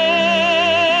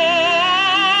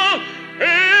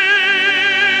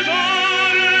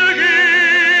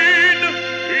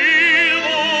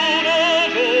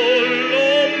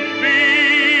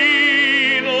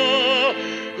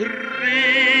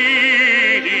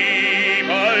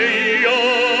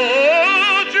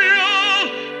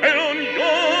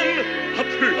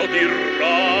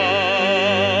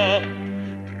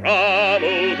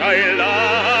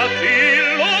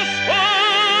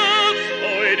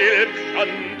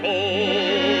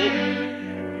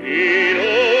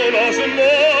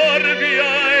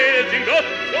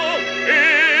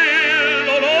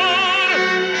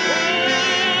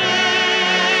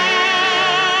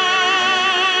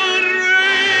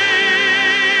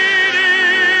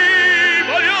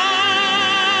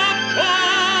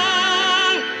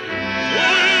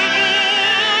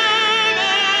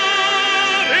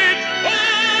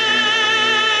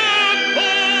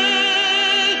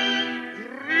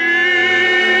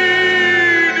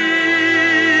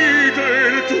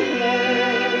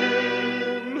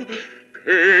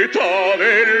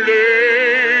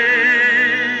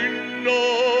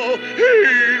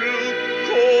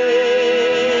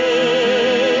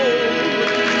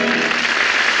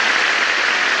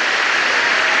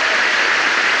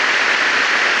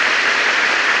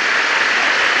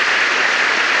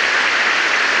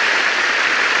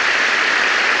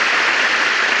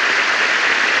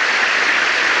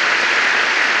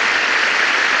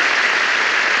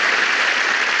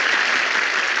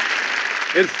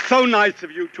 It's so nice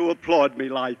of you to applaud me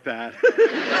like that.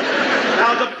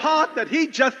 Now, the part that he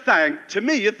just sang, to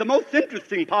me, is the most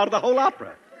interesting part of the whole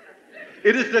opera.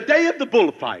 It is the day of the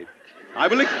bullfight. I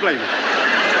will explain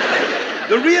it.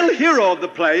 The real hero of the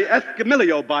play,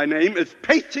 Escamillo by name, is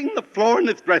pacing the floor in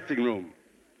his dressing room.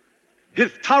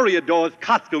 His toreador's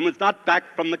costume is not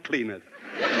back from the cleaners.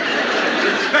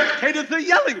 The spectators are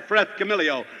yelling for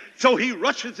Escamillo, so he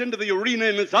rushes into the arena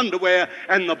in his underwear,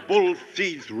 and the bull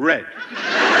sees red.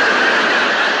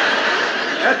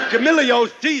 Escamillo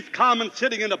sees Carmen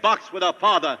sitting in a box with her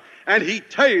father, and he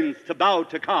turns to bow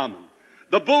to Carmen.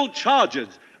 The bull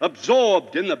charges,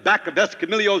 absorbed in the back of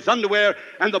Escamillo's underwear,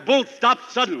 and the bull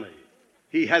stops suddenly.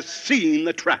 He has seen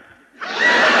the trap.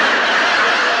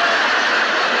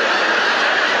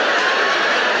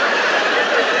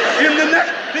 In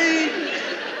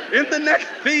the next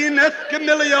scene,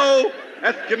 Escamillo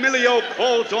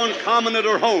calls on Carmen at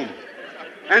her home.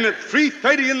 And at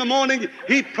 3:30 in the morning,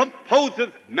 he proposes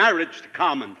marriage to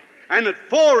Carmen. And at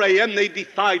 4 a.m., they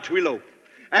decide to elope.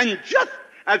 And just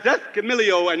as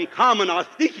Escamillo and Carmen are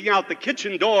sneaking out the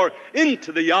kitchen door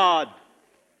into the yard,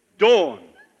 Dawn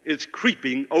is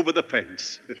creeping over the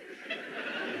fence.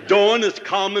 Dawn is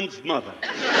Carmen's mother.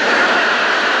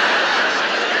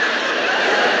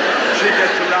 She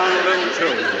gets around a little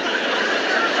too.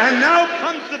 And now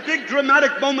comes the big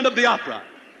dramatic moment of the opera.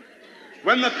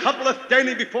 When the couple are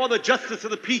standing before the justice of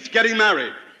the peace getting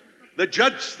married, the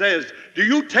judge says, "Do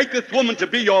you take this woman to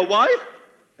be your wife?"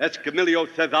 Escamillo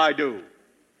says, "I do."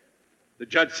 The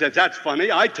judge says, "That's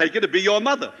funny. I take her to be your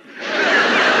mother."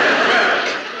 Well,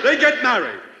 they get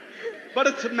married. But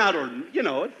it's a matter,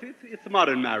 it's a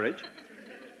modern marriage.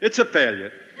 It's a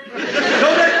failure.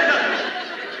 So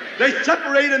they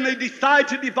separate and they decide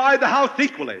to divide the house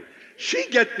equally. She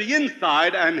gets the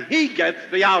inside and he gets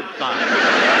the outside.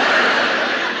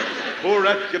 Poor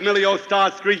Escamillo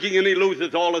starts streaking and he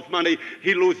loses all his money.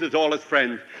 He loses all his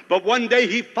friends. But one day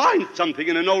he finds something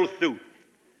in an old suit.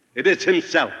 It is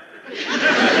himself. He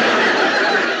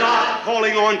starts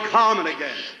calling on Carmen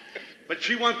again. But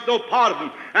she wants no part of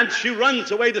him, and she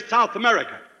runs away to South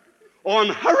America. On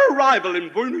her arrival in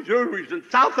Buenos Aires in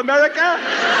South America,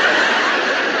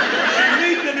 she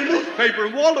reads in a newspaper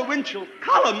in Walter Winchell's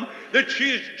column that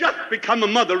she has just become a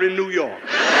mother in New York.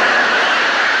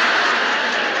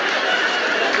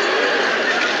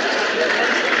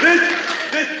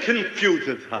 This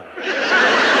confuses her.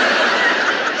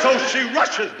 So she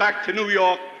rushes back to New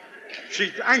York.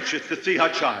 She's anxious to see her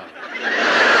child.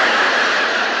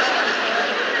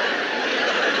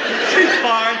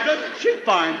 She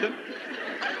finds him.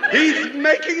 He's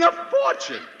making a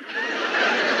fortune.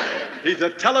 He's a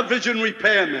television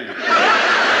repairman.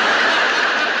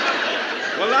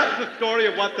 Well, that's the story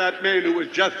of what that man who was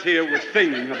just here was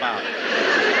singing about.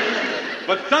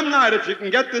 But some night, if you can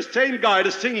get this same guy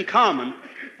to sing Carmen,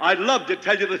 I'd love to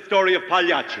tell you the story of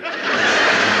Pagliacci.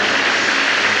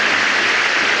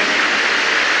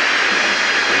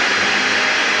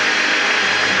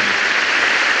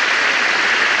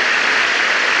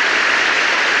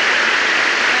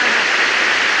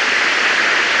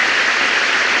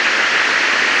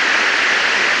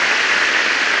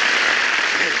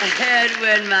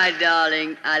 Edwin, my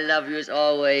darling, I love you as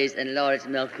always, and Lawrence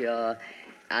Melchior,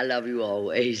 I love you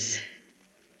always.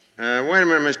 Wait a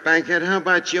minute, Miss Bankhead. How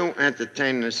about you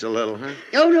entertaining us a little, huh?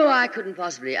 Oh, no, I couldn't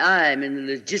possibly. I'm in the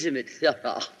legitimate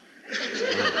theater.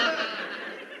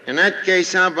 In that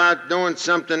case, how about doing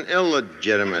something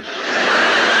illegitimate?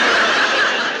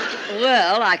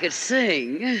 Well, I could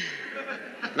sing.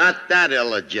 Not that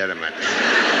illegitimate.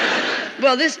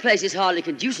 Well, this place is hardly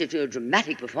conducive to a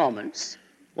dramatic performance.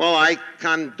 Well, I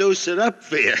conduce it up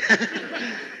for you.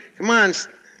 Come on.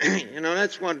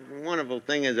 That's what wonderful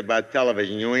thing is about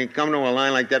television. When you come to a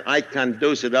line like that, I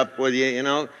conduce it up with you,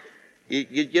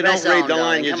 You don't read the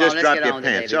line, you just drop your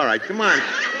pants. All right, come on.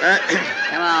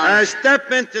 Come on. Step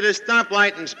into the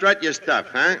stoplight and strut your stuff,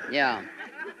 huh? Yeah.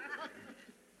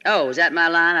 Oh, is that my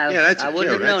line? I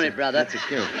wouldn't have known it, brother. That's a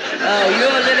cue. Oh, you're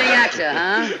a living actor,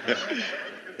 huh?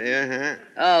 Yeah,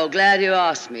 Oh, glad you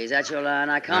asked me. Is that your line?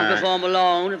 I can't perform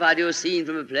alone if I do a scene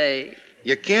from a play.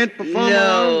 You can't perform alone?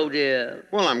 No, dear.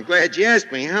 Well, I'm glad you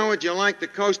asked me. How would you like to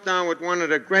co-star with one of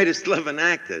the greatest living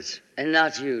actors? And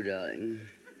not you, darling.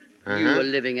 You a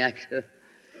living actor.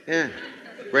 Yeah,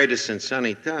 greatest in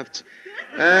Sonny Tufts.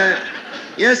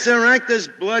 Yes, sir, actor's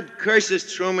blood courses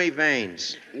through me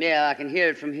veins. Yeah, I can hear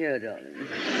it from here, darling.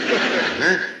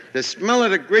 Huh? The smell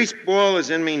of the grease ball is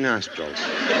in me nostrils.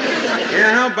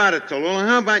 Yeah, how about it, Tallulah?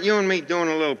 How about you and me doing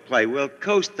a little play? We'll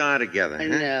co-star together, huh?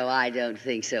 No, I don't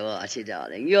think so, Archie,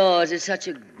 darling. Yours is such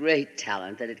a great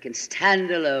talent that it can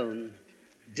stand alone.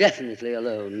 Definitely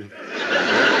alone.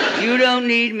 You don't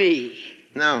need me.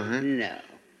 No, huh? No.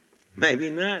 Maybe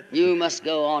not. You must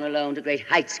go on alone to great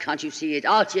heights, can't you see it?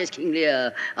 Archie as King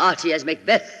Lear. Archie as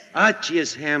Macbeth. Archie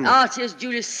as Hamlet. Archie as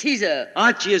Julius Caesar.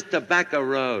 Archie as Tobacco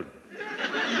Road.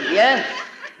 Yes,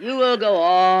 you will go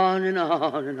on and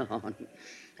on and on.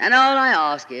 And all I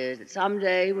ask is that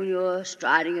someday when you're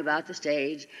striding about the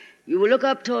stage, you will look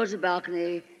up towards the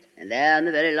balcony, and there in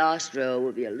the very last row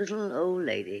will be a little old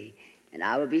lady, and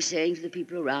I will be saying to the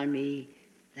people around me,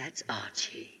 That's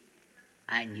Archie.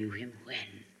 I knew him when.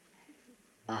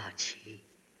 Archie.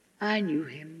 I knew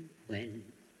him when.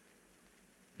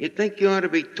 You think you ought to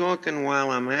be talking while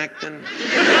I'm acting?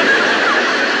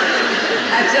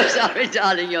 I'm so sorry,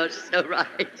 darling. You're so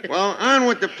right. Well, on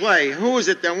with the play. Who is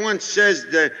it that once says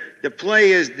the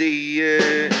play is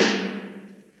the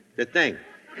thing?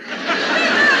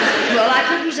 Well, I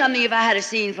could do something if I had a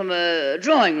scene from a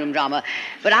drawing room drama,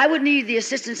 but I would need the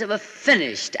assistance of a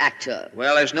finished actor.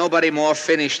 Well, there's nobody more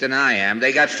finished than I am.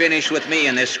 They got finished with me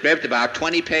in this script about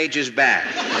 20 pages back.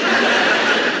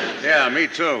 Yeah, me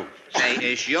too. Say,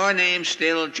 is your name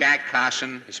still Jack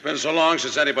Carson? It's been so long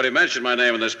since anybody mentioned my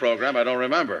name in this program, I don't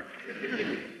remember.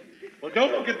 Well,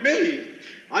 don't look at me.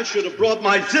 I should have brought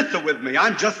my sister with me.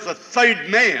 I'm just the third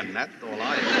man. That's all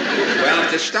I am. Well,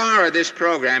 if the star of this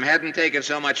program hadn't taken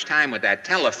so much time with that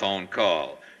telephone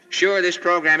call, sure this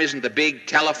program isn't the big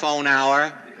telephone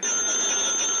hour?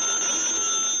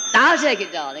 I'll take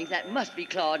it, darlings. That must be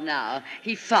Claude now.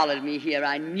 He followed me here.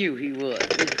 I knew he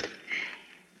would.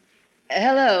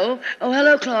 Hello? Oh,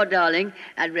 hello, Claude, darling.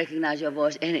 I'd recognize your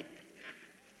voice any...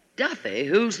 Duffy?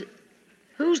 Who's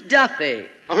Duffy?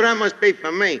 Oh, that must be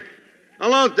for me.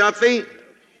 Hello, Duffy.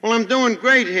 Well, I'm doing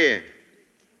great here.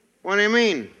 What do you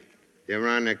mean? They're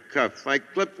on the cuff. I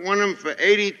clipped one of them for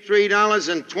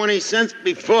 $83.20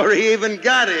 before he even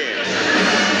got here.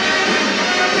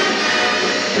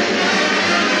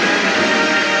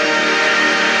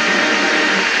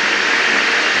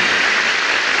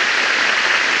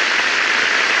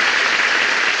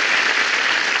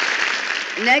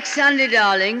 Next Sunday,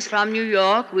 darlings, from New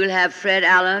York, we'll have Fred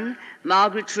Allen,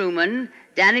 Margaret Truman,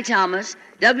 Danny Thomas,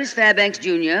 Douglas Fairbanks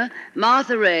Jr.,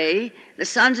 Martha Ray, the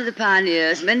Sons of the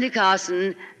Pioneers, Mindy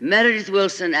Carson, Meredith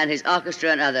Wilson and his orchestra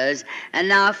and others. And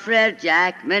now Fred,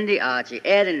 Jack, Mindy, Archie,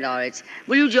 Ed, and Lawrence,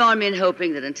 will you join me in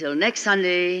hoping that until next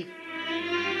Sunday,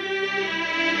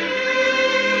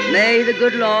 may the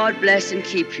good Lord bless and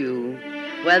keep you,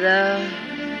 whether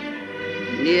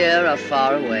near or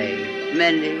far away.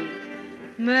 Mindy.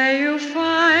 May you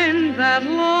find that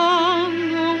long-awaited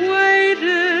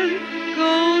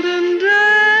golden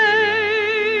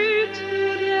day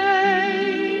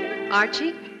today.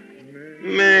 Archie?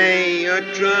 May your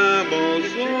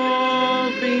troubles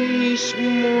all be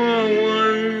small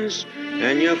ones,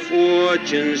 and your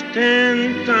fortunes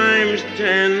 10 times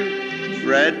 10.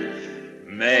 Fred?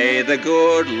 May the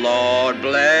good Lord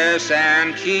bless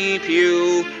and keep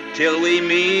you till we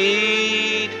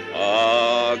meet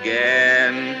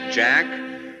again. Jack?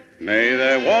 May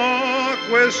they walk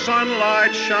with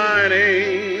sunlight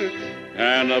shining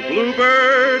and a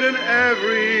bluebird in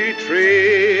every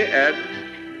tree. Ed?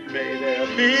 May there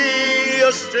be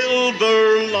a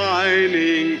silver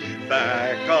lining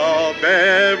back of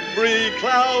every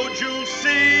cloud you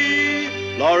see.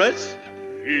 Lawrence?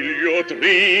 Fill your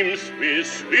dreams with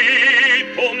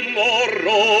sweet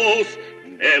tomorrows.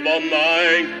 Never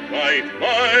mind,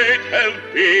 might have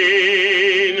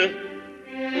been.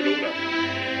 Ulula.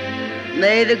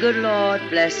 May the good Lord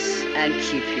bless and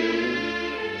keep you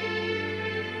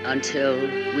until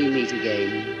we meet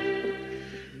again.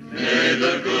 May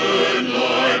the good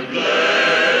Lord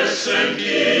bless and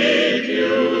keep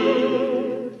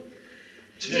you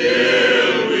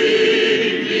till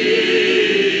we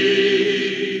meet,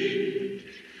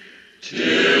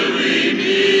 till we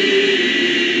meet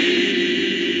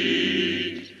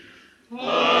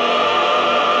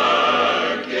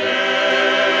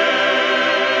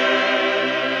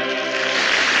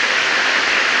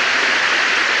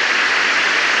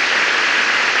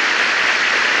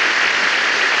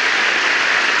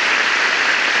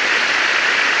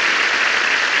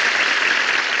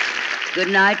Good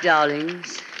night,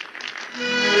 darlings.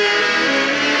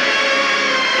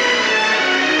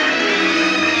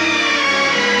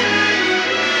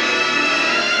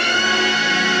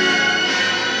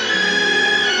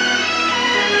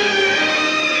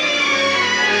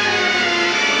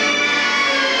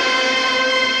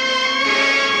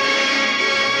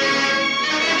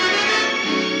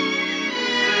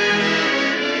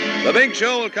 The Big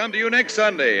Show will come to you next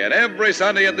Sunday and every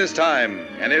Sunday at this time,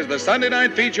 and is the Sunday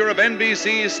night feature of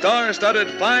NBC's star-studded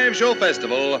 5-show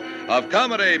festival of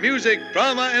comedy, music,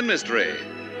 drama, and mystery.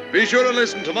 Be sure to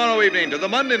listen tomorrow evening to the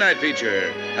Monday night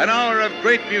feature, an hour of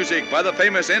great music by the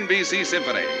famous NBC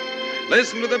Symphony.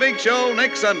 Listen to The Big Show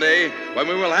next Sunday when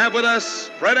we will have with us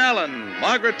Fred Allen,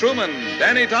 Margaret Truman,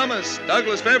 Danny Thomas,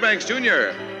 Douglas Fairbanks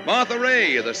Jr., Martha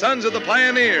Ray, the Sons of the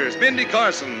Pioneers, Mindy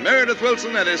Carson, Meredith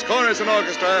Wilson and his chorus and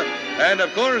orchestra, and,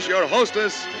 of course, your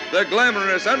hostess, the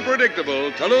glamorous,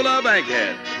 unpredictable Tallulah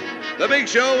Bankhead. The Big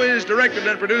Show is directed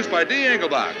and produced by Dee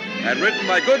Engelbach and written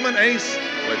by Goodman Ace,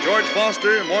 with George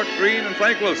Foster, Mort Green, and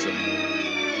Frank Wilson.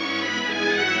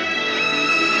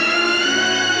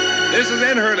 This is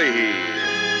Ed Hurley.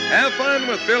 Have fun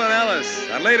with Phil and Alice,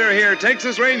 and later hear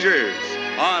Texas Rangers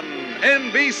on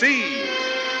NBC.